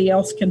somebody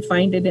else can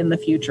find it in the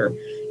future,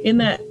 in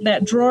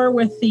that drawer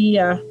with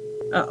the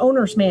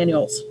owner's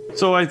manuals.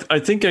 So I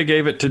think I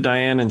gave it to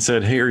Diane and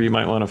said, "Here, you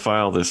might want to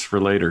file this for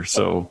later."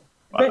 So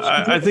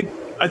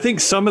I think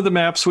some of the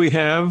maps we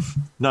have,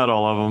 not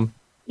all of them.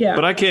 Yeah.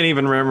 But I can't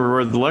even remember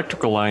where the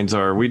electrical lines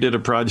are. We did a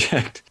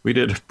project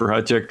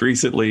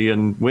recently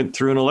and went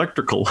through an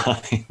electrical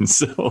line.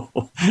 So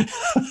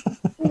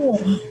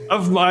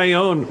of my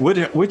own,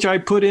 which I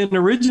put in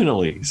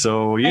originally.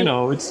 So,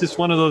 it's just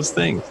one of those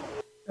things.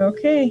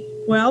 Okay.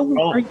 Well,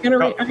 are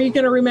you going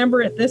to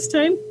remember it this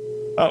time?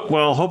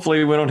 Well,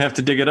 hopefully we don't have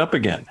to dig it up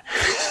again.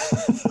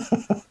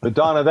 But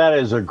Donna, that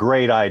is a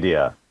great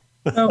idea.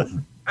 So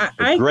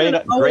I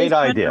great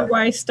idea.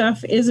 Why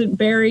stuff isn't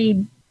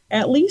buried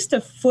at least a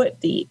foot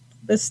deep.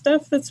 the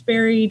stuff that's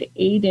buried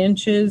 8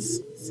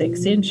 inches,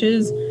 6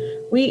 inches,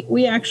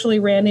 we actually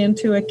ran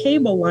into a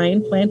cable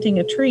line planting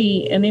a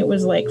tree, and it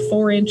was like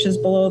 4 inches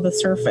below the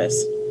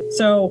surface.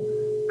 So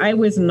I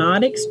was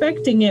not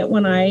expecting it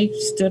when I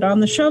stood on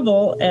the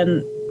shovel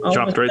and all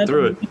chopped right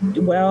through it.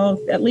 Well,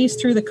 at least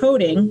through the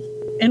coating.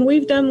 And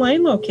we've done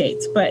line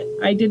locates, but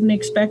I didn't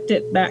expect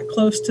it that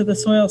close to the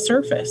soil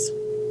surface.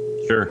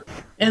 Sure.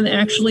 And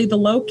actually the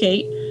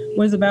locate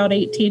was about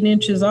 18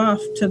 inches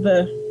off to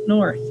the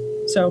north.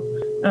 So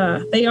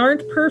they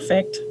aren't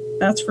perfect,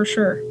 that's for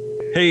sure.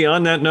 Hey,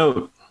 on that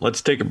note,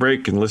 let's take a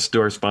break and listen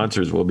to our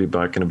sponsors. We'll be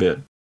back in a bit.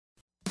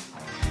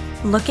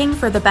 Looking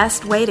for the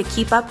best way to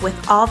keep up with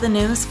all the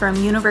news from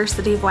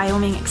University of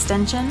Wyoming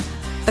Extension,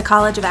 the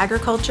College of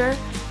Agriculture,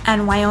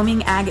 and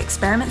Wyoming Ag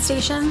Experiment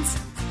Stations?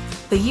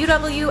 The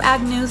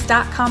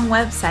UWAgnews.com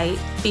website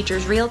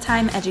features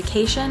real-time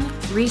education,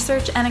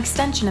 research, and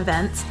extension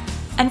events,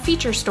 and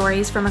feature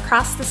stories from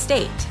across the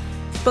state.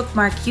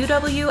 Bookmark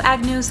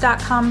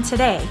UWAgnews.com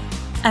today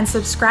and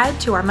subscribe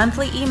to our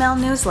monthly email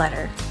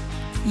newsletter.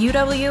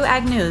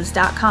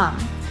 UWAgnews.com,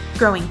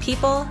 growing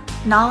people,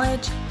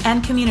 knowledge,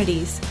 and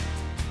communities.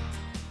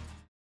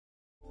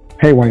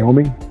 Hey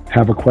Wyoming,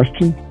 have a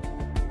question?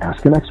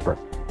 Ask an expert.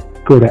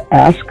 Go to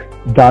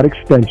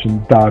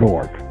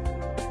ask.extension.org.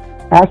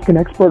 Ask an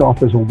Expert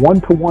offers a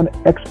one-to-one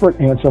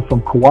expert answer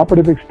from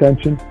cooperative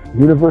extension,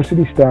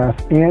 university staff,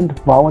 and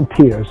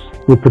volunteers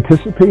with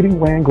participating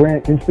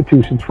land-grant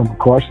institutions from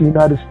across the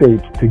United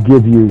States to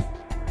give you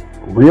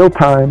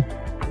real-time,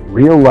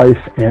 real-life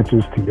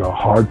answers to your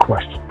hard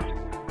questions.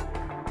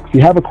 If you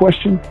have a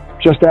question,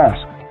 just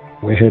ask.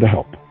 We're here to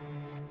help.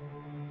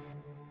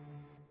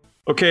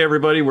 Okay,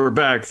 everybody, we're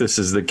back. This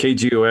is the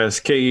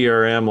KGOS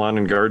KERM Lawn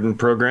and Garden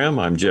program.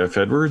 I'm Jeff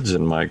Edwards,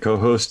 and my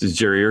co-host is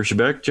Jerry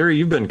Erschebeck. Jerry,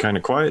 you've been kind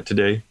of quiet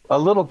today. A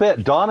little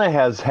bit. Donna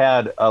has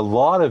had a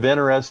lot of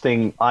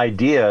interesting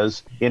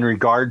ideas in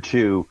regard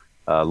to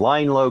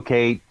line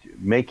locate,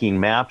 making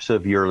maps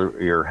of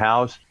your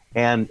house,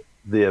 and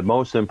the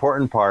most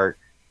important part,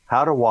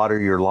 how to water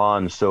your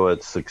lawn so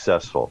it's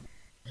successful.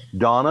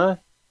 Donna,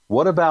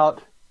 what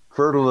about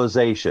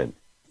fertilization?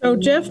 So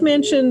Jeff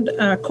mentioned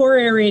core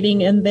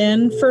aerating and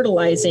then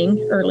fertilizing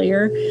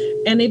earlier,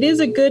 and it is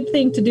a good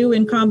thing to do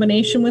in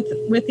combination with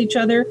each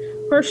other,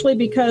 partially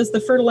because the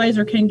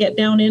fertilizer can get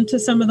down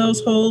into some of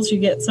those holes. You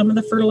get some of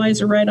the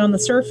fertilizer right on the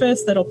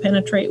surface that'll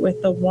penetrate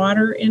with the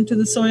water into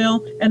the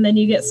soil, and then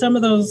you get some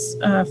of those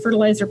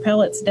fertilizer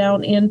pellets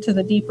down into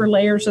the deeper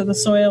layers of the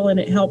soil, and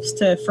it helps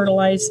to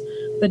fertilize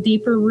the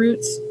deeper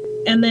roots.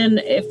 And then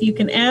if you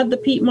can add the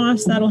peat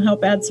moss, that'll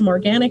help add some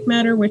organic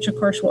matter, which of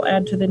course will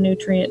add to the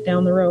nutrient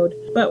down the road.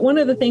 But one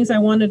of the things I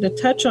wanted to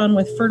touch on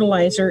with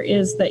fertilizer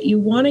is that you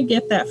want to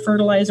get that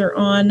fertilizer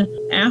on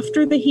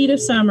after the heat of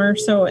summer.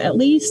 So at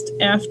least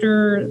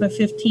after the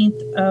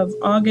 15th of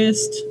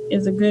August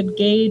is a good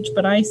gauge,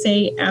 but I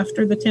say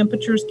after the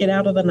temperatures get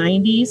out of the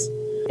 90s.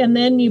 And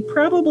then you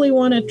probably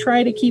want to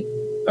try to keep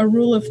a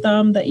rule of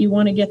thumb that you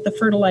want to get the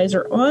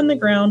fertilizer on the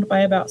ground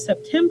by about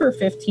September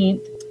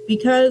 15th,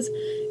 because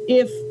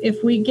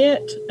if we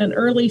get an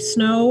early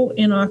snow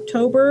in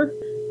October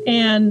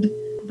and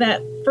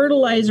that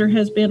fertilizer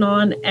has been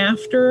on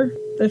after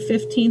the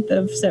 15th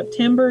of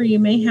September, you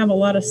may have a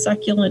lot of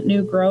succulent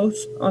new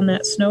growth on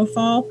that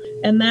snowfall.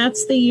 And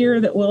that's the year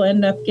that we'll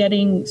end up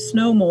getting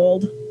snow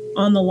mold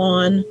on the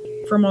lawn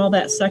from all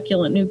that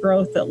succulent new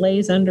growth that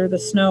lays under the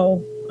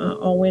snow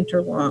all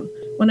winter long.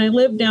 When I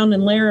lived down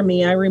in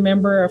Laramie, I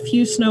remember a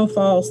few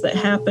snowfalls that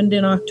happened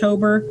in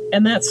October,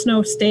 and that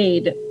snow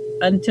stayed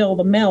until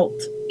the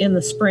melt in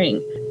the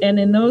spring. And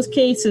in those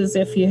cases,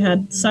 if you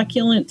had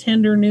succulent,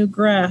 tender new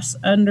grass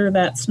under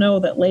that snow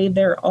that laid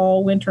there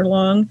all winter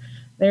long,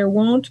 there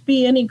won't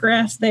be any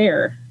grass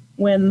there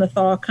when the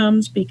thaw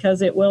comes,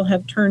 because it will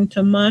have turned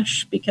to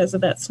mush because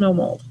of that snow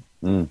mold.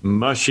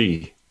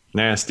 Mushy,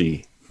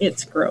 nasty.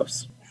 It's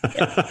gross.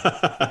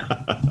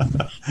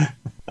 Yeah.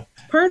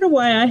 Part of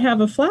why I have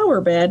a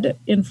flower bed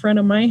in front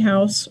of my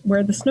house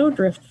where the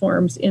snowdrift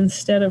forms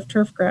instead of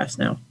turf grass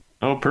now.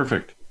 Oh,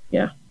 perfect.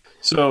 Yeah.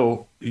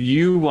 So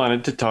you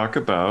wanted to talk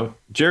about,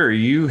 Jerry,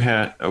 you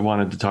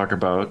wanted to talk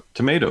about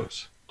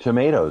tomatoes.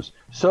 Tomatoes.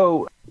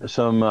 So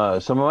some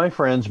of my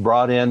friends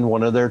brought in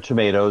one of their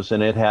tomatoes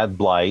and it had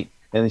blight.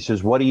 And he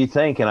says, "What do you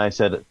think?" And I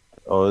said,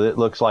 "Oh, it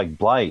looks like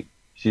blight."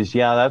 She says,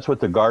 "Yeah, that's what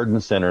the garden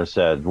center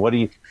said. What do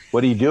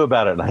you do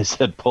about it?" And I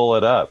said, "Pull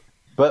it up."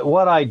 But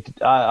what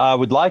I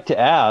would like to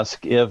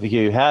ask, if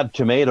you had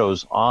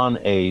tomatoes on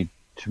a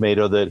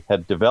tomato that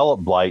had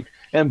developed blight,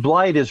 and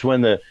blight is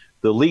when the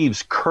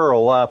leaves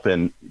curl up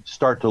and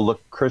start to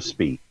look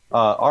crispy.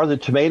 Are the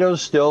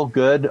tomatoes still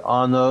good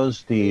on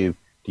those? Do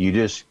you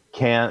just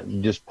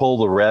pull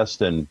the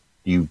rest, and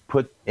do you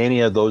put any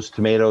of those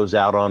tomatoes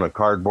out on a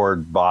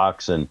cardboard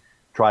box and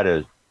try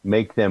to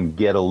make them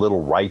get a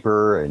little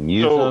riper and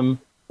use them?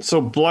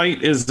 So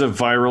blight is the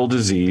viral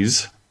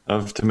disease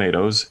of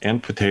tomatoes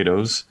and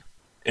potatoes.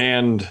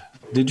 And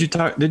did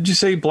you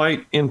say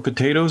blight in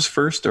potatoes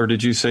first, or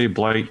did you say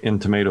blight in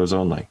tomatoes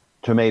only?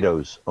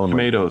 Tomatoes only.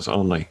 Tomatoes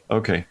only.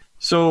 Okay.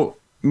 So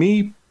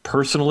me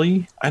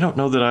personally, I don't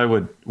know that I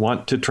would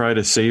want to try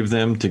to save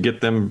them to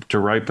get them to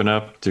ripen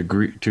up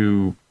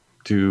to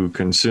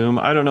consume.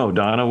 I don't know,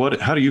 Donna.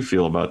 How do you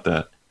feel about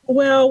that?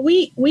 Well,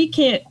 we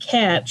can't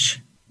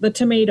catch the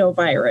tomato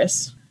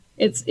virus.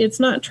 It's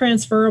not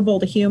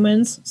transferable to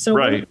humans, so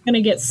we're not going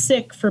to get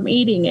sick from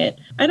eating it.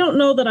 I don't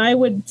know that I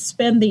would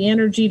spend the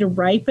energy to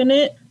ripen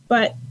it,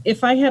 but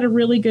if I had a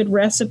really good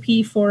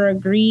recipe for a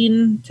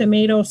green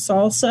tomato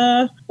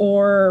salsa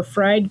or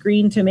fried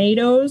green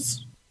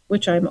tomatoes,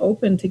 which I'm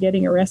open to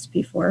getting a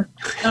recipe for.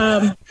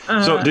 So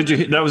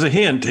that was a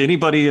hint.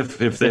 Anybody,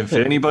 if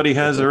anybody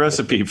has a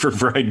recipe for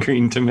fried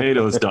green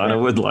tomatoes, Donna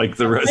would like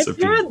the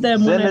recipe. I've had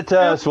them. Send it to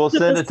us. We'll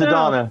send it to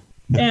Donna.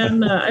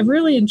 And I've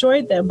really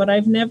enjoyed them, but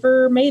I've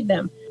never made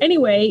them.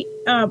 Anyway,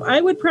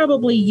 I would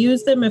probably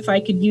use them if I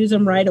could use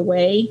them right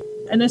away.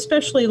 And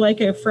especially like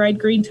a fried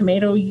green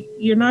tomato,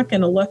 you're not going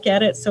to look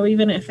at it. So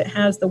even if it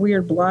has the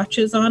weird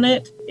blotches on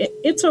it,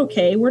 it's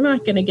okay. We're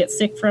not going to get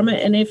sick from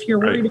it. And if you're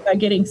worried about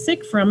getting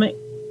sick from it,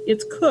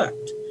 it's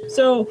cooked.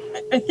 So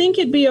I think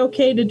it'd be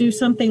okay to do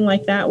something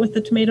like that with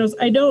the tomatoes.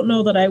 I don't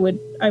know that I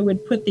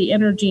would put the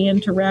energy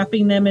into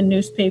wrapping them in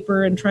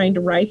newspaper and trying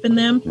to ripen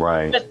them.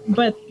 Right.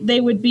 But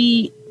they would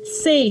be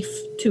safe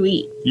to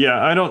eat.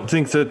 Yeah, I don't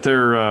think that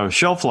their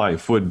shelf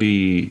life would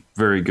be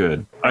very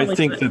good. I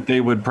think that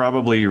they would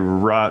probably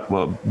rot,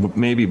 well,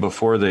 maybe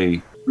before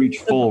they reach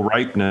full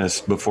ripeness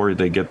before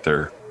they get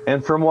there.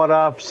 And from what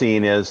I've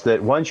seen is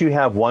that once you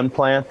have one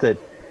plant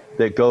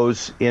that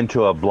goes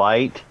into a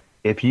blight,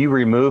 if you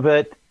remove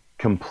it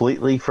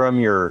completely from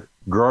your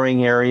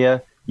growing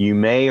area, you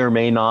may or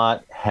may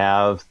not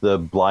have the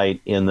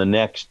blight in the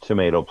next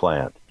tomato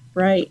plant.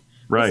 Right.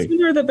 The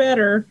sooner the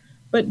better.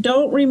 But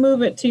don't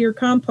remove it to your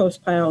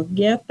compost pile.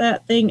 Get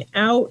that thing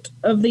out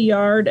of the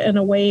yard and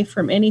away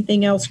from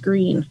anything else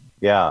green.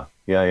 Yeah.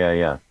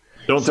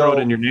 Don't throw it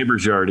in your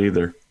neighbor's yard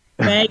either.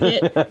 Bag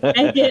it,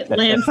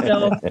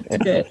 landfill. It's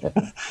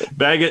good.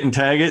 Bag it and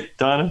tag it,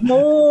 Donna.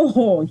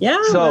 Oh,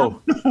 yeah.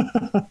 So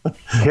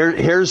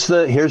here's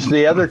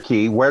the other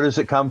key. Where does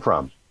it come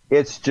from?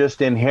 It's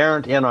just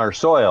inherent in our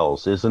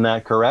soils. Isn't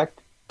that correct?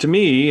 To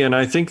me, and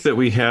I think that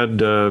we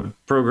had a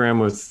program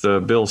with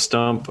Bill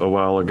Stump a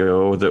while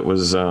ago that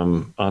was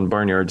on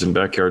Barnyards and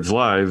Backyards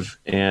Live,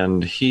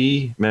 and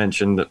he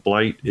mentioned that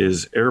blight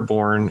is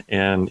airborne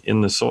and in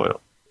the soil.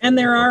 And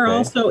there are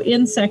also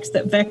insects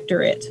that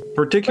vector it.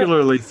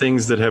 Particularly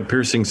things that have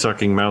piercing,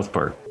 sucking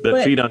mouthpart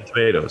that feed on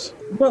tomatoes.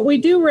 But we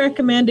do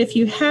recommend, if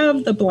you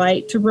have the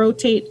blight, to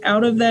rotate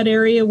out of that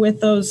area with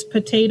those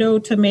potato,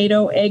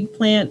 tomato,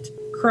 eggplant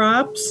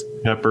crops.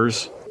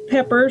 Peppers.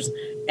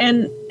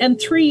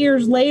 And 3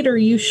 years later,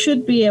 you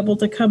should be able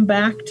to come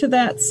back to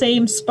that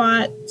same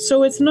spot.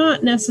 So it's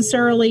not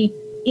necessarily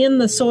in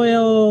the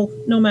soil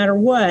no matter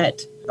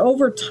what.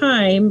 Over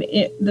time,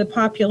 the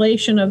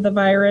population of the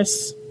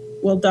virus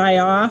will die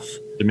off.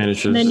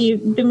 Diminishes. And then you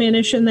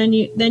diminish, and then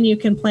you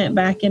can plant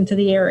back into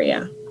the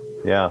area.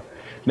 Yeah.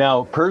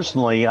 Now,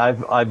 personally,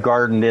 I've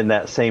gardened in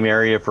that same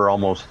area for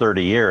almost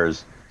 30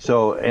 years.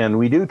 So, and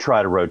we do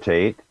try to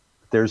rotate.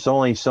 There's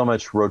only so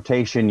much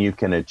rotation you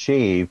can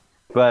achieve.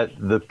 But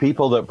the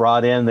people that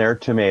brought in their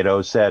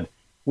tomatoes said,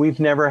 we've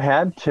never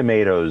had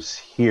tomatoes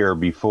here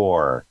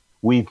before.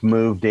 We've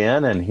moved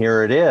in and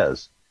here it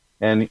is.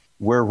 And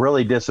we're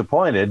really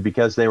disappointed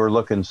because they were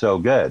looking so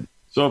good.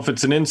 So if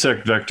it's an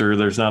insect vector,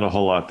 there's not a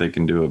whole lot they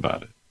can do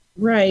about it.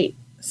 Right.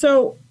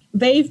 So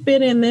they've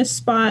been in this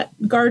spot,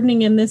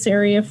 gardening in this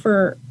area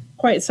for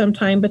quite some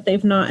time, but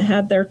they've not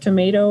had their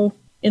tomato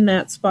in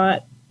that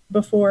spot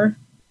before,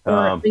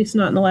 or at least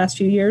not in the last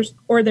few years,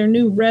 or their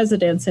new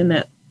residents in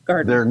that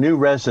garden. They're new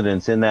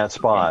residents in that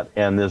spot,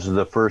 and this is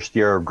the first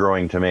year of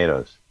growing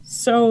tomatoes.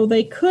 So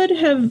they could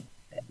have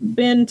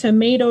been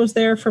tomatoes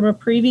there from a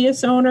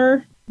previous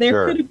owner.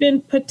 There could have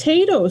been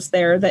potatoes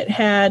there that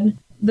had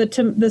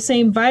the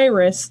same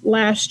virus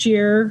last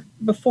year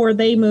before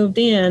they moved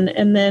in,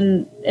 and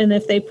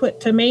if they put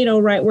tomato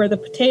right where the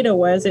potato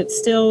was, it's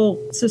still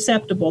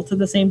susceptible to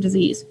the same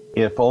disease.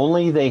 If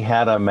only they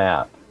had a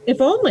map. If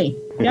only,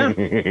 yeah.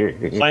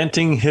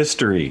 Planting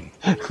history.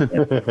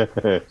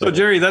 So,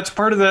 Jerry, that's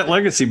part of that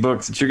legacy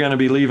book that you're going to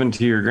be leaving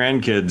to your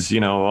grandkids. You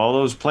know, all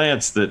those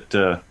plants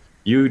that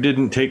you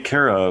didn't take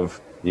care of.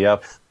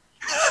 Yep.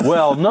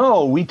 Well,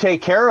 no, we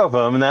take care of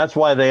them, and that's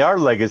why they are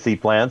legacy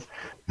plants.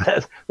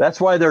 That's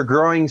why they're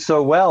growing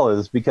so well,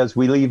 is because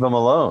we leave them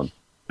alone.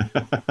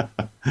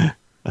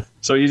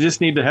 So you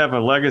just need to have a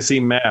legacy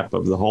map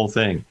of the whole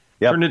thing.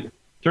 Yep.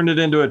 Turn it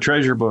into a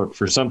treasure book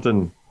for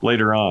something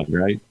later on,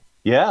 right?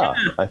 Yeah,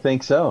 I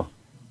think so.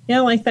 Yeah,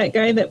 like that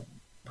guy that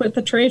put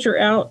the treasure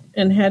out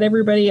and had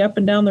everybody up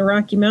and down the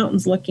Rocky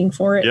Mountains looking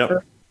for it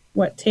for,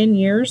 10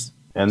 years?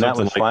 And Something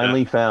that was like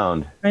finally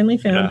found. Finally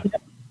found. Yeah.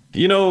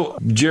 You know,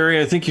 Jerry,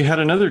 I think you had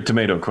another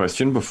tomato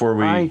question before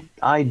we...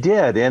 I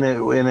did, and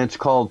it's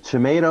called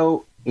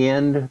tomato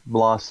end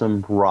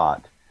blossom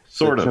rot.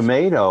 Sort of.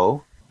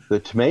 The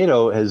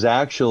tomato has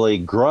actually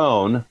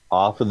grown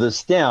off of the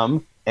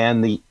stem,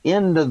 and the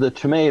end of the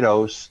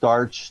tomato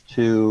starts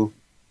to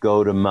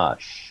go to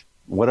mush.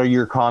 What are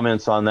your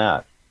comments on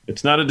that?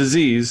 It's not a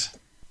disease.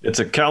 It's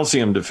a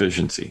calcium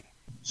deficiency.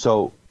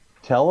 So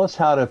tell us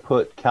how to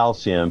put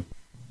calcium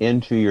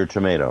into your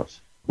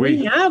tomatoes.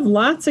 We have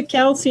lots of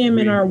calcium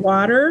in our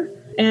water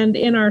and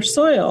in our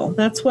soil.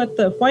 That's what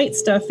the white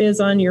stuff is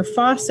on your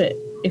faucet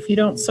if you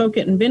don't soak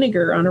it in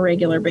vinegar on a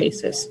regular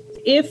basis.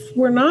 If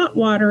we're not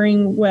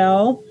watering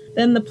well,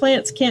 then the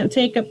plants can't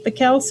take up the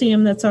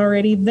calcium that's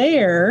already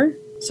there,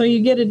 so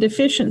you get a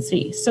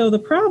deficiency. So the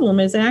problem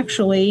is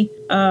actually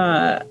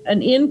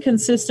an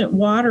inconsistent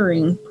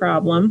watering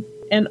problem,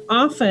 and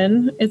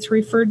often it's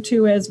referred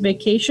to as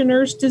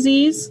vacationer's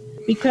disease,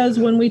 because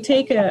when we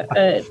take a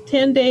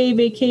 10-day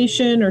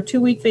vacation or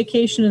 2-week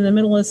vacation in the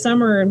middle of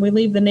summer and we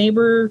leave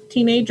the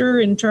teenager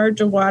in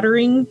charge of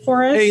watering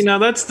for us. Hey, now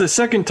that's the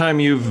second time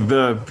you've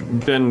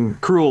been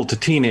cruel to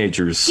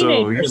teenagers.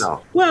 So, you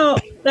know. Well,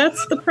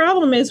 that's the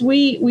problem is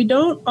we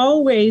don't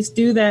always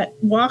do that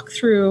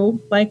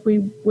walkthrough like we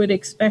would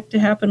expect to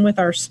happen with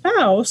our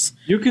spouse.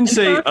 You can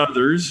say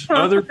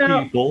other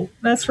people.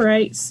 That's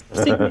right.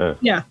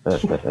 Yeah.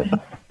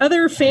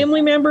 Other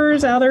family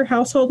members, other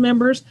household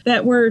members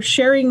that we're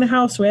sharing the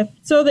house with,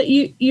 so that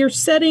you're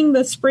setting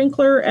the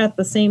sprinkler at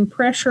the same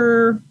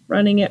pressure,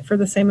 running it for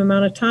the same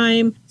amount of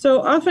time.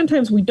 So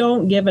oftentimes we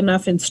don't give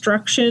enough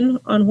instruction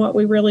on what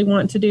we really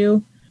want to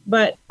do.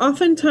 But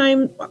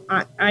oftentimes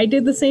I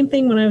did the same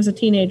thing when I was a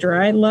teenager.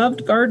 I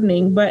loved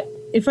gardening, but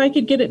if I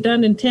could get it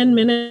done in 10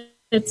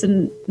 minutes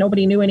and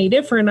nobody knew any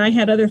different, I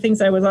had other things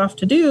I was off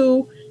to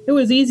do, it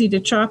was easy to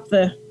chop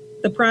the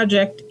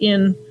project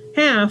in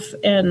half,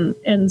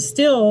 and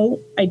still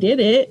I did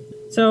it.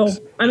 So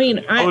I mean,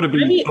 to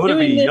be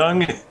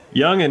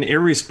young and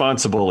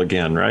irresponsible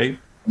again, right?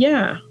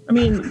 Yeah, I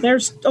mean,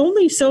 there's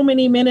only so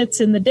many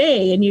minutes in the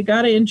day, and you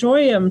got to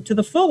enjoy them to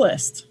the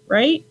fullest,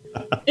 right?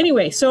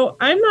 Anyway, so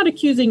I'm not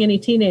accusing any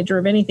teenager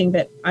of anything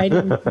that I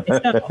didn't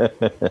myself.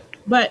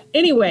 But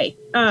anyway,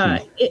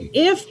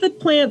 if the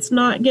plant's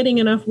not getting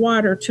enough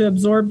water to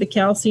absorb the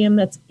calcium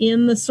that's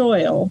in the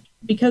soil,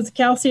 because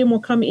calcium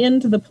will come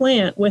into the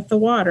plant with the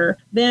water,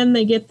 then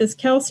they get this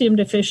calcium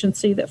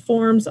deficiency that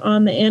forms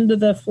on the end of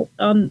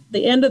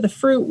the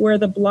fruit where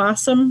the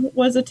blossom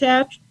was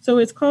attached. So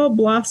it's called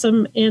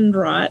blossom end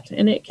rot,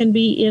 and it can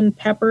be in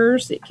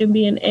peppers, it can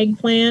be in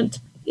eggplant.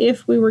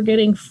 If we were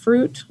getting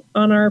fruit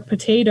on our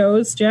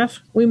potatoes, Jeff,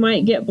 we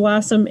might get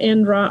blossom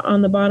end rot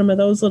on the bottom of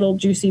those little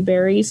juicy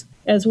berries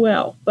as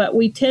well. But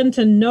we tend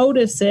to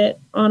notice it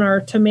on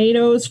our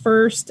tomatoes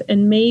first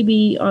and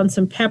maybe on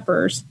some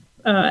peppers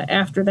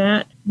after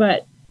that.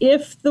 But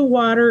if the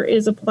water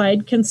is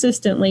applied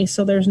consistently,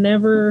 so there's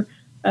never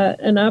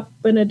an up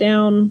and a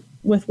down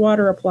with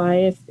water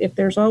apply, if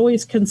there's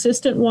always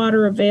consistent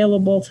water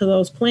available to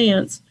those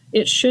plants,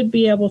 it should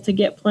be able to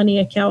get plenty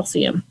of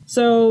calcium.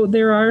 So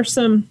there are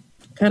some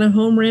kind of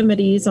home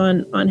remedies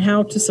on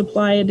how to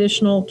supply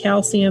additional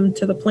calcium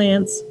to the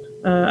plants.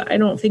 I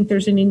don't think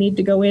there's any need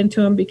to go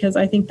into them because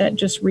I think that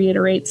just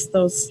reiterates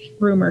those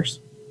rumors.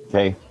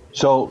 Okay.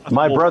 So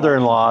my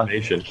brother-in-law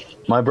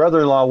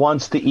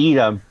wants to eat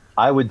them.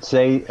 I would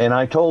say, and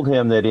I told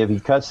him that if he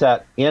cuts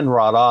that end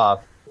rot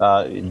off,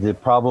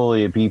 it'd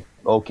probably be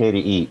okay to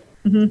eat.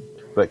 Mm-hmm.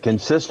 But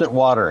consistent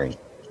watering.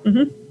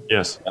 Mm-hmm.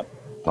 Yes. Yep.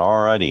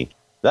 All righty.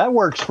 That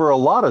works for a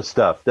lot of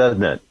stuff,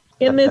 doesn't it?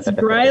 In this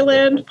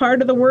dryland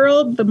part of the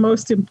world, the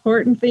most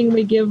important thing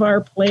we give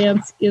our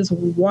plants is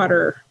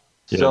water.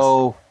 Yes.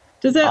 So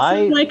does that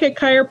sound like a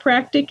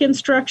chiropractic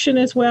instruction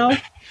as well?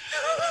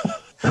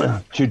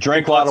 To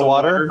drink a lot of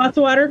water? Lots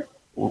of water?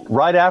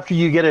 Right after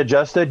you get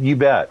adjusted, you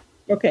bet.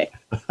 Okay.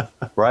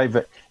 Right?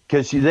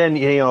 Because then,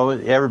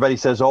 everybody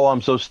says, oh,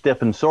 I'm so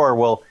stiff and sore.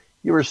 Well,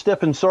 you were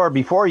stiff and sore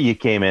before you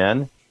came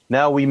in.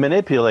 Now we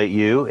manipulate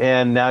you,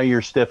 and now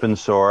you're stiff and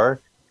sore.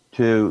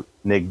 To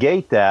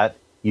negate that,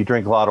 you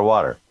drink a lot of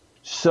water.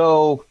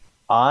 So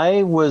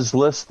I was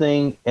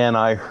listening, and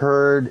I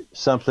heard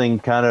something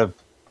kind of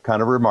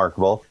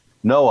remarkable.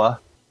 NOAA,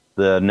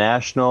 the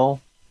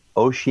National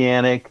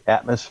Oceanic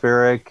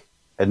Atmospheric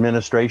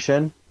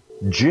Administration,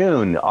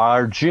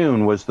 our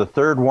June was the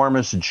third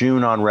warmest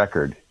June on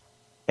record.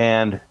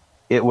 And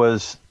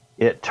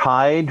it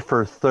tied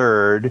for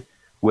third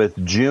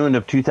with June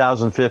of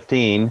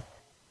 2015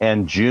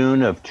 and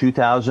June of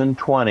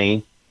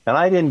 2020. And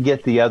I didn't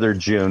get the other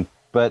June,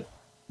 but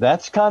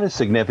that's kind of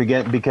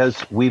significant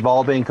because we've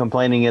all been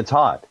complaining it's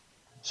hot.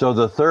 So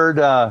the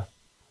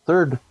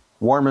third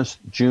warmest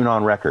June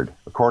on record,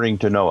 according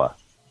to NOAA.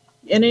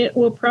 And it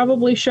will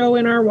probably show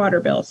in our water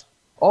bills.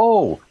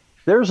 Oh,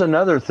 there's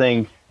another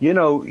thing.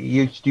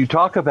 You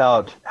talk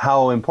about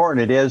how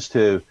important it is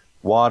to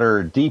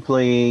water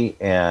deeply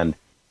and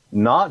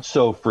not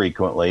so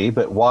frequently,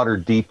 but water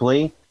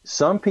deeply.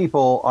 Some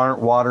people aren't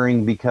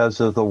watering because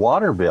of the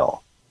water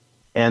bill.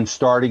 And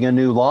starting a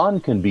new lawn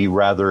can be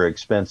rather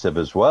expensive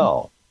as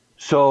well.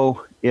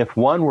 So if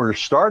one were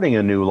starting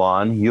a new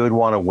lawn, you would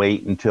want to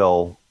wait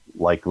until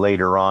like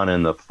later on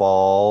in the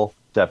fall,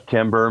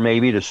 September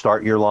maybe, to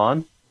start your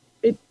lawn?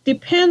 It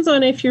depends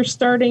on if you're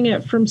starting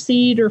it from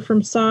seed or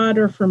from sod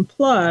or from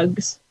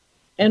plugs,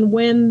 and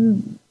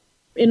when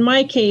in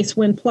my case,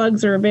 when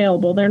plugs are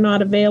available. They're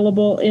not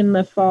available in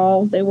the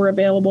fall. They were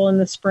available in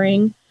the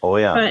spring. Oh,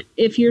 yeah. But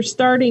if you're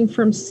starting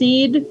from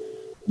seed,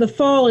 the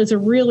fall is a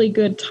really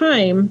good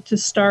time to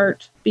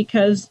start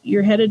because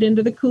you're headed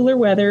into the cooler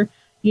weather.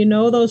 You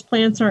know those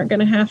plants aren't going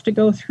to have to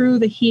go through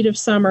the heat of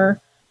summer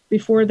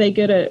before they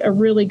get a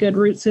really good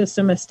root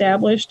system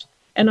established.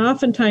 And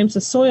oftentimes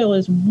the soil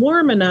is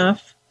warm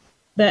enough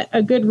that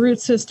a good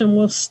root system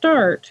will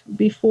start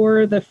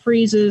before the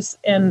freezes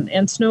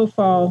and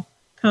snowfall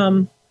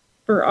come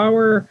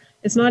for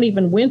it's not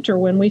even winter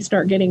when we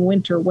start getting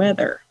winter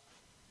weather.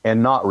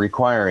 And not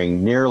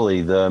requiring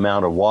nearly the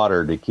amount of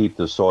water to keep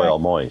the soil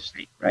moist.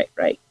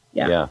 Right.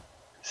 Yeah.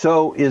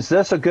 So is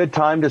this a good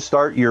time to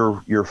start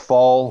your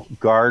fall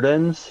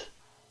gardens?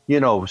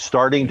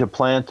 Starting to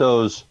plant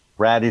those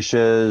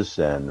radishes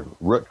and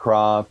root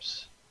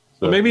crops.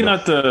 Maybe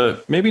not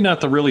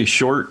the really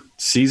short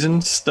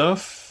season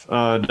stuff.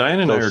 Diane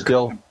and I are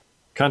still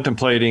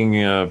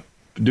contemplating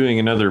doing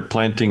another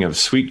planting of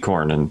sweet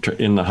corn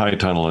in the high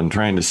tunnel and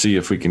trying to see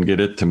if we can get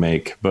it to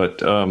make.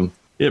 But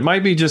it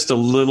might be just a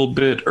little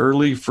bit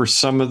early for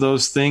some of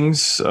those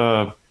things.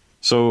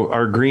 So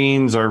our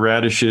greens, our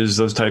radishes,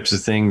 those types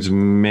of things,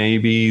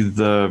 maybe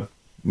the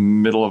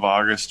middle of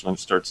August when it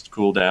starts to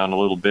cool down a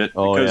little bit.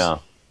 Because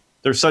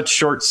they're such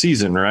short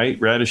season, right?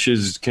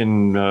 Radishes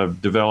can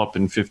develop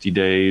in 50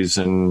 days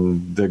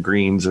and the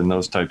greens and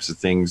those types of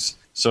things.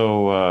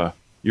 So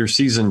your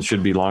season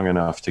should be long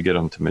enough to get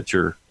them to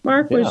mature.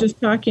 Mark was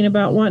just talking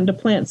about wanting to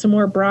plant some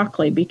more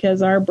broccoli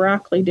because our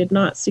broccoli did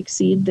not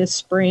succeed this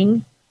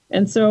spring.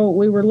 And so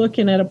we were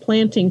looking at a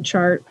planting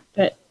chart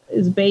that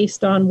is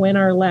based on when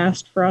our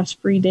last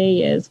frost-free day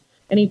is.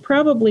 And he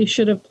probably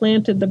should have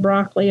planted the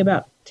broccoli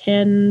about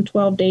 10,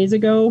 12 days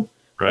ago.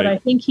 Right. But I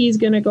think he's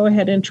going to go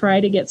ahead and try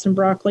to get some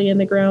broccoli in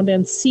the ground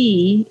and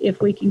see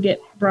if we can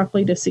get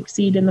broccoli to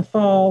succeed in the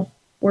fall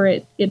where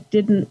it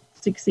didn't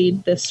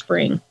succeed this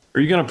spring.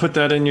 Are you going to put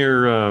that in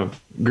your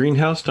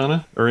greenhouse,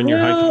 Donna, or in your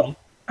high tunnel?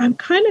 I'm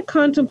kind of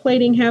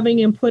contemplating having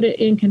him put it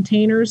in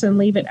containers and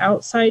leave it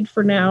outside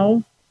for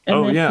now.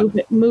 And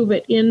then move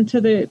it into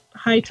the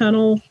high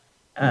tunnel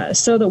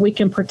so that we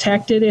can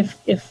protect it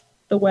if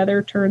the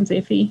weather turns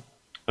iffy.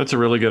 That's a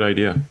really good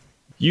idea.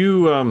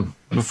 You,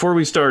 before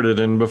we started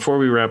and before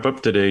we wrap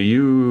up today,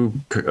 you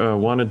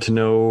wanted to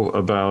know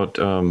about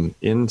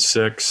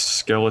insects,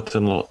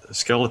 skeletal.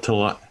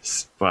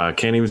 I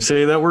can't even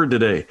say that word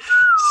today.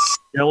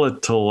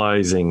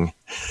 Skeletalizing.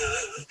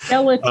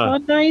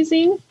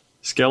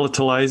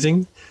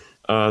 Skeletalizing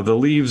the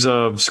leaves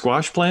of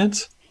squash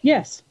plants?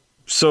 Yes.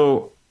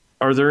 So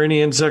are there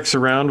any insects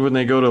around when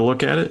they go to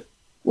look at it?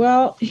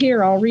 Well,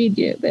 here, I'll read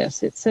you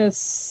this. It says,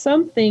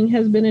 something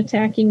has been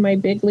attacking my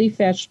big leaf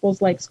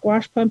vegetables like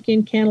squash,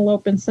 pumpkin,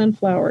 cantaloupe, and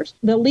sunflowers.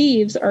 The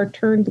leaves are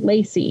turned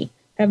lacy.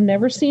 Have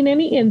never seen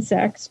any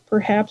insects.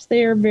 Perhaps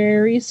they are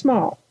very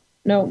small.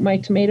 No, my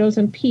tomatoes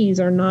and peas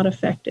are not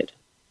affected.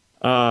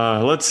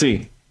 Let's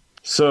see.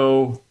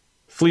 So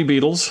flea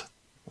beetles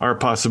are a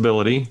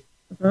possibility.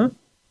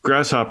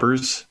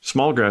 Grasshoppers,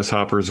 small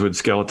grasshoppers would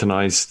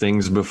skeletonize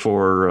things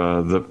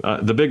before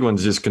the big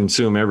ones just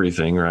consume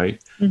everything,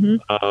 right?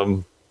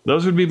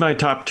 Those would be my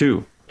top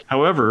two.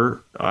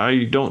 However,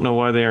 I don't know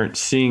why they aren't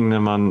seeing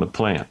them on the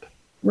plant.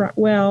 Right.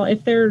 Well,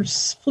 if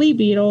there's flea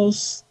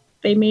beetles,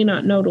 they may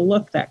not know to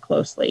look that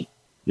closely.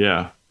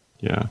 Yeah.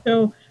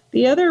 So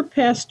the other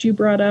pest you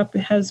brought up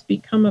has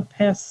become a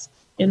pest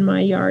in my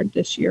yard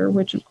this year,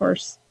 which of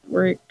course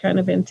we're kind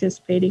of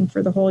anticipating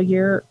for the whole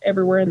year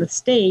everywhere in the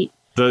state.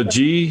 The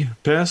G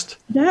pest?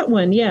 That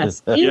one,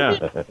 yes.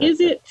 Is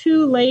it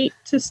too late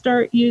to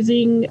start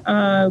using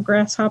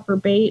grasshopper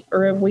bait,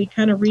 or have we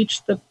kind of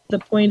reached the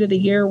point of the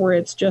year where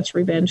it's just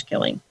revenge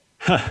killing?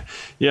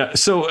 Yeah,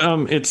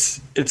 so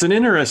it's an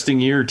interesting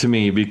year to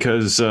me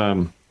because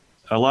a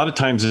lot of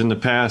times in the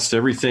past,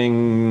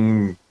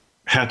 everything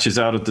hatches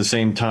out at the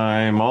same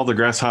time. All the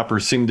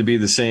grasshoppers seem to be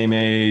the same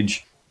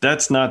age.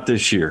 That's not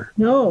this year.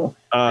 No.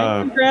 I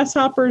have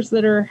grasshoppers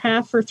that are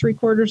 1/2 or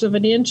 3/4 of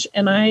an inch,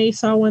 and I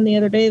saw one the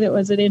other day that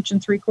was 1 3/4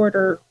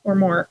 inches or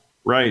more.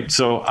 Right.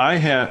 So I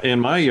have, in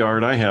my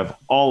yard, I have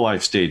all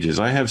life stages.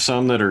 I have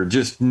some that are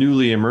just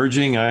newly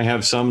emerging. I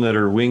have some that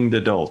are winged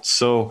adults.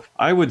 So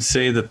I would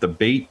say that the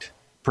bait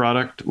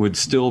product would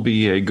still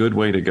be a good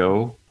way to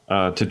go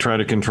to try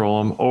to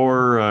control them,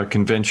 or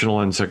conventional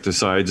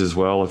insecticides as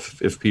well,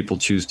 if people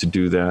choose to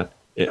do that.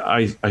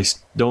 I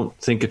don't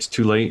think it's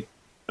too late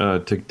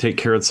to take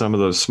care of some of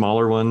those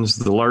smaller ones.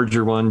 The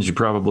larger ones, you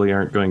probably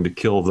aren't going to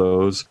kill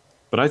those.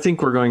 But I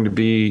think we're going to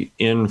be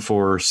in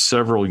for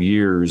several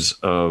years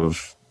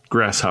of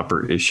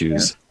grasshopper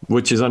issues,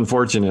 which is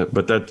unfortunate,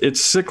 but that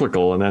it's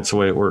cyclical and that's the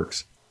way it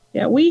works.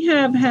 Yeah, we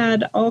have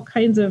had all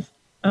kinds of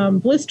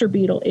blister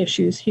beetle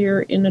issues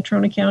here in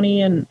Natrona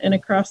County and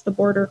across the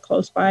border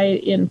close by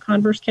in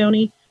Converse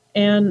County.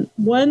 And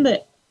one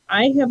that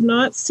I have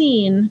not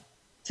seen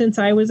since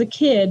I was a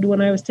kid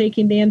when I was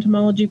taking the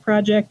entomology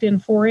project in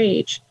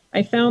 4-H.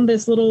 I found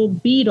this little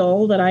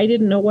beetle that I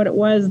didn't know what it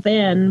was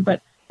then,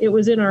 but it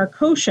was in our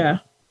kochia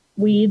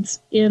weeds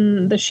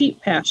in the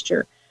sheep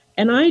pasture.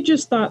 And I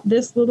just thought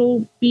this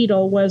little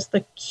beetle was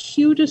the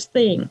cutest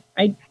thing.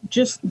 I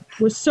just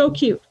was so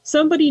cute.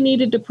 Somebody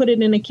needed to put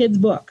it in a kid's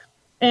book.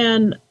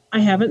 And I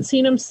haven't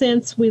seen them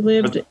since. We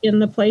lived in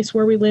the place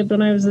where we lived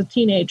when I was a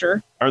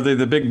teenager. Are they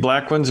the big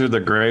black ones or the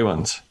gray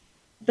ones?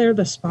 They're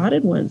the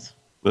spotted ones.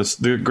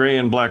 The gray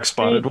and black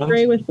spotted ones?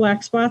 Gray with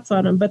black spots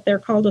on them, but they're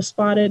called a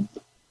spotted.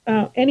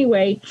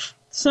 Anyway,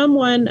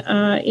 someone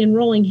in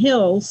Rolling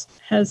Hills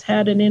has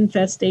had an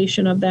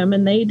infestation of them,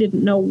 and they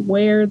didn't know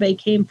where they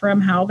came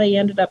from, how they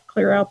ended up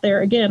clear out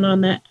there, again,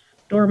 on that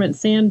dormant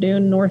sand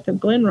dune north of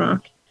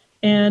Glenrock.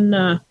 And,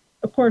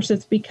 of course,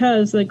 it's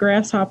because the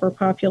grasshopper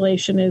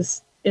population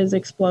is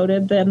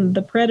exploded. Then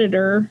the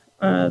predator,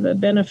 the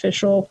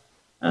beneficial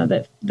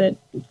that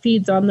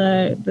feeds on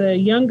the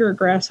younger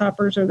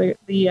grasshoppers, or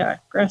the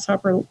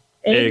grasshopper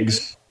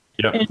eggs.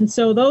 Yep. And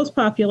so those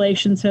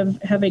populations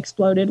have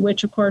exploded,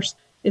 which of course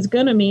is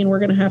going to mean we're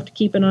going to have to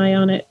keep an eye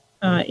on it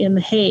in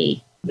the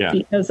hay,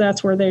 because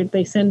that's where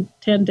they tend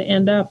to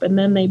end up, and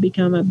then they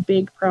become a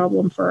big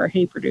problem for our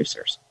hay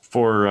producers.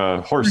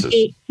 For horses.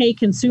 Hay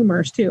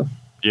consumers too.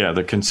 Yeah,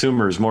 the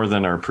consumers more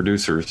than our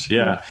producers.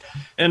 Yeah.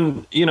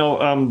 And,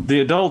 the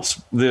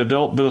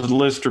adult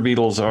blister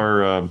beetles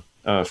are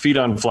feed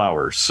on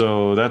flowers.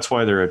 So that's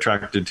why they're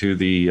attracted to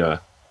the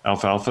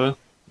alfalfa.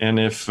 And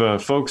if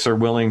folks are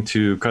willing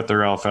to cut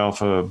their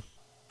alfalfa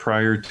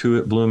prior to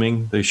it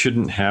blooming, they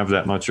shouldn't have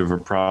that much of a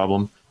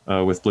problem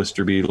with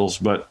blister beetles.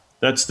 But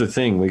that's the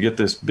thing. We get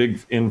this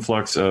big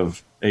influx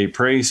of a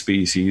prey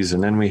species,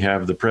 and then we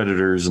have the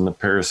predators and the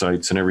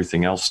parasites and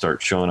everything else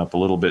start showing up a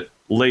little bit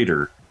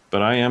later.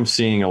 But I am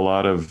seeing a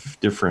lot of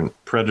different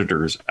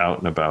predators out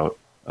and about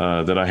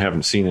that I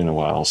haven't seen in a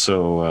while.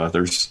 So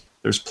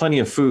there's plenty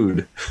of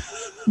food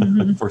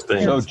for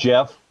things. So,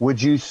 Jeff,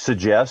 would you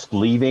suggest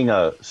leaving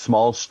a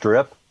small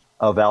strip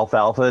of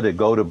alfalfa to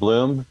go to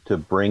bloom to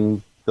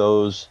bring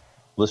those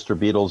blister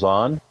beetles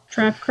on?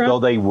 Trap crop? So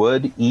they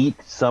would eat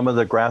some of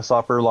the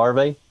grasshopper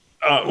larvae?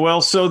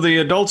 So the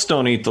adults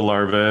don't eat the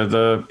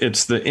larvae.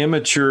 It's the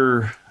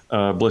immature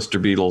blister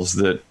beetles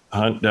that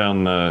hunt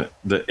down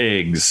the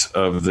eggs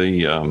of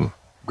the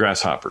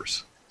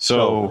grasshoppers.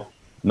 So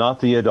not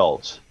the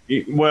adults.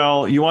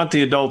 Well, you want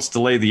the adults to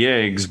lay the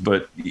eggs,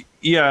 but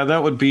yeah,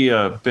 that would be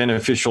a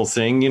beneficial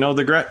thing.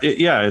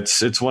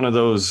 It's one of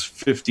those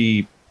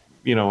 50,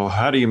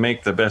 how do you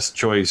make the best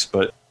choice?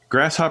 But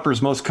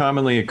grasshoppers most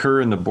commonly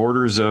occur in the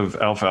borders of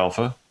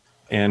alfalfa.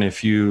 And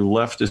if you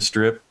left a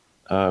strip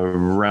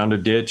around a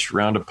ditch,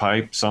 around a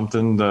pipe,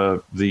 something,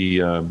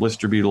 the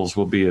blister beetles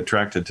will be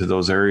attracted to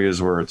those areas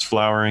where it's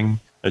flowering.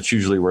 That's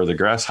usually where the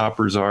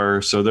grasshoppers are.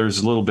 So there's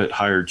a little bit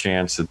higher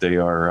chance that they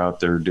are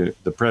out there.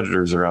 The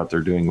predators are out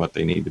there doing what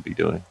they need to be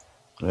doing.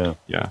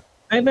 Yeah.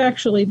 I've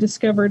actually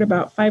discovered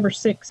about 5 or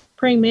 6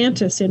 praying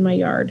mantis in my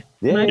yard.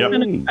 Yeah.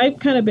 I've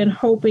kind of been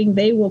hoping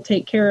they will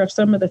take care of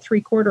some of the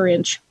 3/4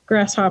 inch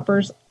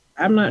grasshoppers.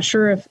 I'm not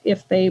sure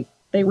if they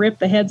rip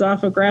the heads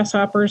off of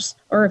grasshoppers,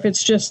 or if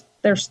it's just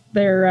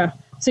their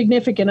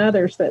significant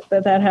others that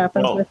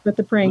happens with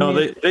the praying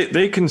mantis.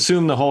 They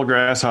consume the whole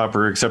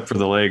grasshopper except for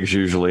the legs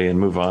usually and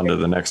move on to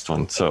the next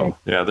one. So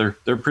yeah,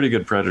 they're pretty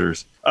good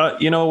predators.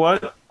 You know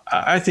what?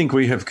 I think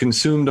we have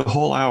consumed a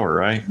whole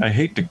hour. I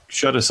hate to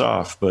shut us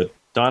off, but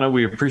Donna,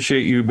 we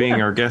appreciate you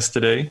being our guest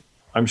today.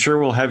 I'm sure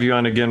we'll have you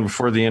on again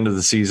before the end of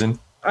the season.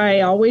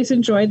 I always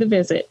enjoy the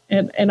visit,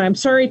 and I'm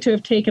sorry to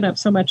have taken up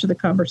so much of the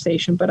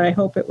conversation, but I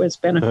hope it was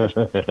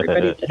beneficial for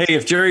everybody. Hey,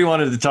 if Jerry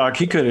wanted to talk,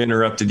 he could have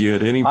interrupted you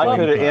at any point. I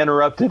could have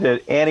interrupted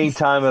at any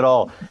time at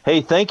all.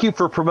 Hey, thank you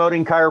for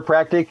promoting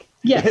chiropractic.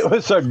 Yes. It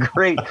was a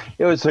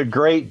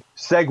great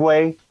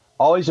segue.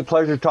 Always a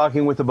pleasure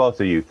talking with the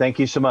both of you. Thank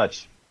you so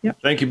much. Yep.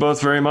 Thank you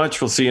both very much.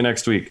 We'll see you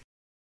next week.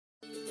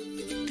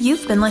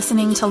 You've been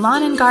listening to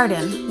Lawn and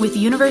Garden with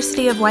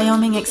University of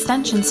Wyoming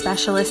Extension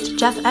Specialist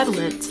Jeff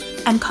Edwards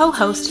and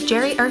co-host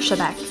Jerry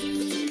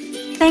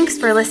Ershabek. Thanks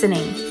for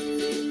listening.